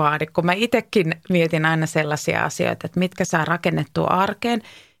sekään ei vaadi, kun mä itsekin mietin aina sellaisia asioita, että mitkä saa rakennettua arkeen,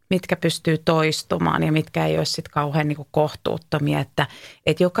 mitkä pystyy toistumaan ja mitkä ei ole sitten kauhean niin kuin kohtuuttomia. Että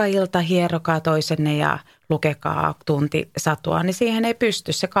joka ilta hierokaa toisenne ja lukekaa tunti satua, niin siihen ei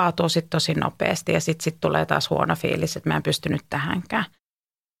pysty. Se kaatuu sitten tosi nopeasti ja sitten tulee taas huono fiilis, että mä en pystynyt tähänkään.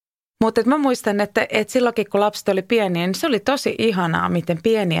 Mutta mä muistan, että silloinkin kun lapset oli pieniä, niin se oli tosi ihanaa, miten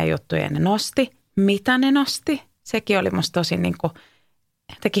pieniä juttuja ne nosti, mitä ne nosti. Sekin oli musta tosi niin kuin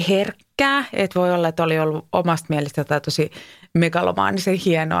jotenkin herkkää, että voi olla, että oli ollut omasta mielestä jotain tosi megalomaanisen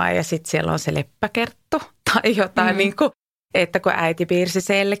hienoa ja sitten siellä on se leppäkerttu tai jotain niin kuin, että kun äiti piirsi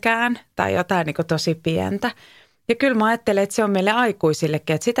selkään tai jotain niin kuin tosi pientä. Ja kyllä mä ajattelen, että se on meille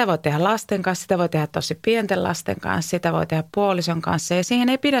aikuisillekin, että sitä voi tehdä lasten kanssa, sitä voi tehdä tosi pienten lasten kanssa, sitä voi tehdä puolison kanssa. Ja siihen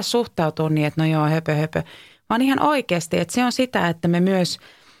ei pidä suhtautua niin, että no joo, höpö, vaan ihan oikeasti, että se on sitä, että me myös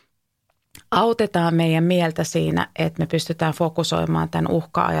autetaan meidän mieltä siinä, että me pystytään fokusoimaan tämän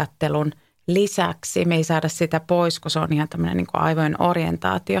uhka-ajattelun lisäksi. Me ei saada sitä pois, kun se on ihan tämmöinen niin kuin aivojen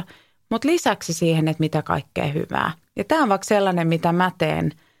orientaatio, mutta lisäksi siihen, että mitä kaikkea hyvää. Ja tämä on vaikka sellainen, mitä mä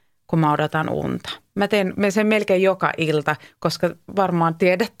teen, kun mä odotan unta. Mä teen sen melkein joka ilta, koska varmaan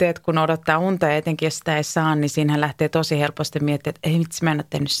tiedätte, että kun odottaa unta ja etenkin jos sitä ei saa, niin siinähän lähtee tosi helposti miettimään, että ei vitsi, mä en ole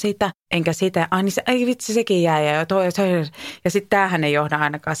tehnyt sitä, enkä sitä. Ai vitsi, sekin jää ja sitten tämähän ei johda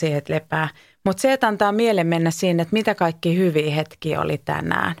ainakaan siihen, että lepää. Mutta se, että antaa mielen mennä siinä, että mitä kaikki hyviä hetkiä oli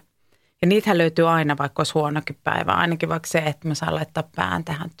tänään. Ja niitähän löytyy aina, vaikka olisi huonokin päivä. Ainakin vaikka se, että mä saan laittaa pään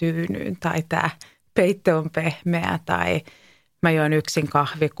tähän tyynyyn tai tämä peitto on pehmeä tai mä join yksin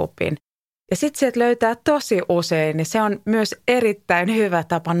kahvikupin. Ja sitten sieltä löytää tosi usein, niin se on myös erittäin hyvä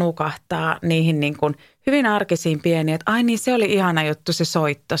tapa nukahtaa niihin niin kuin hyvin arkisiin pieniin, että ai niin se oli ihana juttu se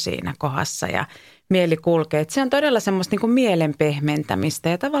soitto siinä kohdassa ja mieli kulkee. Että se on todella semmoista niin kuin mielen pehmentämistä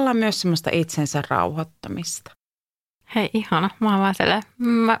ja tavallaan myös semmoista itsensä rauhoittamista. Hei, ihana. Mä oon vaan sellainen.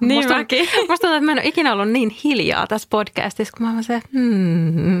 Musta tuntuu, että mä en ole ikinä ollut niin hiljaa tässä podcastissa, kun mä oon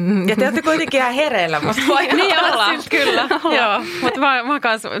sellainen. Ja te olette kuitenkin ihan hereillä. Niin ollaan, kyllä. Joo, mutta mä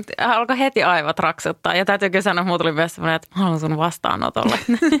kanssa alkoi heti aivot raksuttaa. Ja täytyy kyllä sanoa, että mulla tuli myös semmoinen, että mä haluan sun vastaanotolle.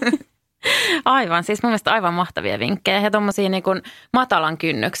 Aivan, siis mun mielestä aivan mahtavia vinkkejä ja tommosia niin kuin matalan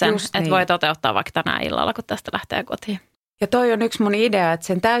kynnyksen, niin, että voi toteuttaa vaikka tänään illalla, kun tästä lähtee kotiin. Ja toi on yksi mun idea, että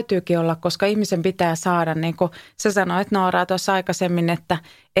sen täytyykin olla, koska ihmisen pitää saada, niin kuin sä sanoit Noora tuossa aikaisemmin, että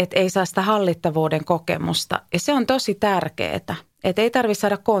ei saa sitä hallittavuuden kokemusta. Ja se on tosi tärkeää, että ei tarvitse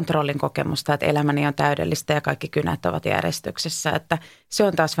saada kontrollin kokemusta, että elämäni on täydellistä ja kaikki kynät ovat järjestyksessä, että se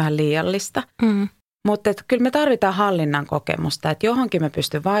on taas vähän liiallista. Mutta kyllä me tarvitaan hallinnan kokemusta, että johonkin me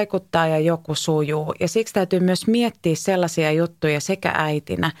pystyn vaikuttaa ja joku sujuu. Ja siksi täytyy myös miettiä sellaisia juttuja sekä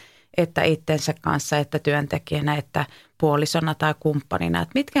äitinä, että itsensä kanssa, että työntekijänä, että puolisona tai kumppanina.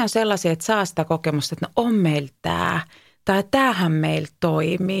 Että mitkä on sellaisia, että saa sitä kokemusta, että no on meillä tämä, tai tämähän meillä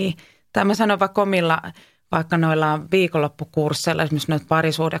toimii. Tai mä sanon vaikka noilla viikonloppukursseilla, esimerkiksi noilla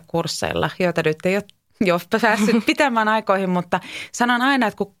parisuhdekursseilla, joita nyt ei ole päässyt pitämään aikoihin, mutta sanon aina,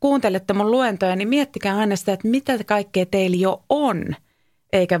 että kun kuuntelette mun luentoja, niin miettikää aina sitä, että mitä kaikkea teillä jo on.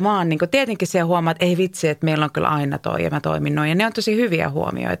 Eikä vaan, niin kuin tietenkin siellä huomaa, että ei vitsi, että meillä on kyllä aina toi ja mä toimin noin. Ja ne on tosi hyviä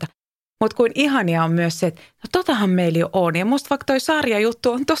huomioita. Mutta kuin ihania on myös se, että no totahan meillä jo on. Ja musta vaikka toi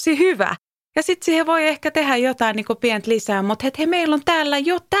sarjajuttu on tosi hyvä. Ja sitten siihen voi ehkä tehdä jotain niin kuin pientä lisää, mutta hei, meillä on täällä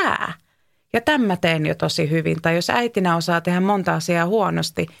jo tää. Ja tämän mä teen jo tosi hyvin. Tai jos äitinä osaa tehdä monta asiaa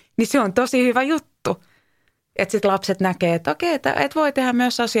huonosti, niin se on tosi hyvä juttu. Että sitten lapset näkee, että okei, että voi tehdä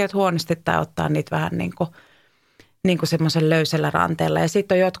myös asiat huonosti tai ottaa niitä vähän niin kuin semmoisen löysällä ranteella. Ja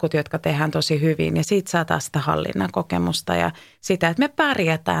sitten on jotkut, jotka tehdään tosi hyvin ja siitä saa taas sitä hallinnan kokemusta ja sitä, että me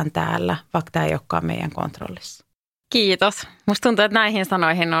pärjätään täällä, vaikka tämä ei olekaan meidän kontrollissa. Kiitos. Musta tuntuu, että näihin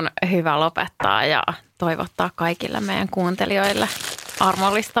sanoihin on hyvä lopettaa ja toivottaa kaikille meidän kuuntelijoille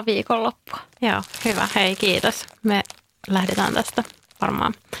armollista viikonloppua. Joo, hyvä. Hei, kiitos. Me lähdetään tästä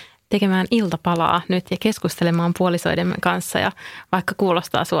varmaan tekemään iltapalaa nyt ja keskustelemaan puolisoidemme kanssa. Ja vaikka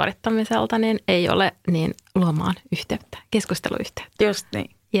kuulostaa suorittamiselta, niin ei ole niin luomaan yhteyttä, keskusteluyhteyttä. Just niin.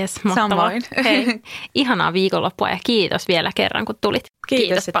 Jes, mahtavaa. Samoin. Hei, ihanaa viikonloppua ja kiitos vielä kerran, kun tulit.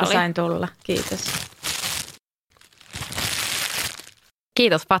 Kiitos että paljon. sain tulla. Kiitos.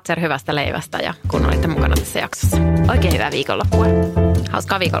 Kiitos Fazer hyvästä leivästä ja kun olitte mukana tässä jaksossa. Oikein hyvää viikonloppua.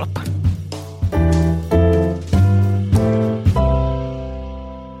 Hauskaa viikonloppua.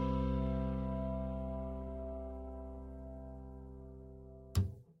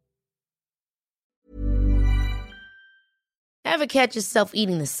 Ever catch yourself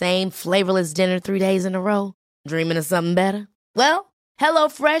eating the same flavorless dinner 3 days in a row? Dreaming of something better? Well,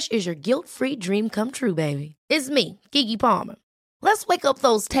 HelloFresh is your guilt-free dream come true, baby. It's me, Keke Palmer. Let's wake up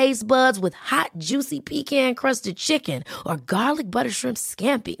those taste buds with hot, juicy pecan-crusted chicken or garlic butter shrimp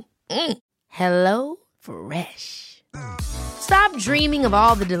scampi. Hello Fresh. Stop dreaming of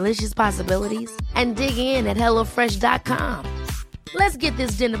all the delicious possibilities and dig in at HelloFresh.com. Let's get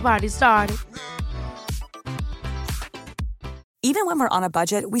this dinner party started. Even when we're on a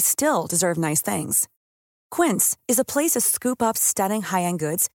budget, we still deserve nice things. Quince is a place to scoop up stunning high-end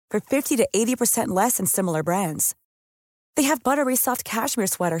goods for 50 to 80% less than similar brands. They have buttery soft cashmere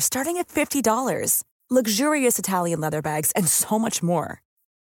sweaters starting at $50, luxurious Italian leather bags, and so much more.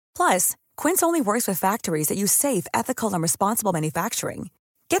 Plus, Quince only works with factories that use safe, ethical, and responsible manufacturing.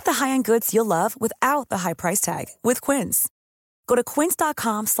 Get the high-end goods you'll love without the high price tag with Quince. Go to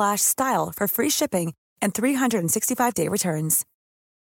quince.com/style for free shipping and 365-day returns.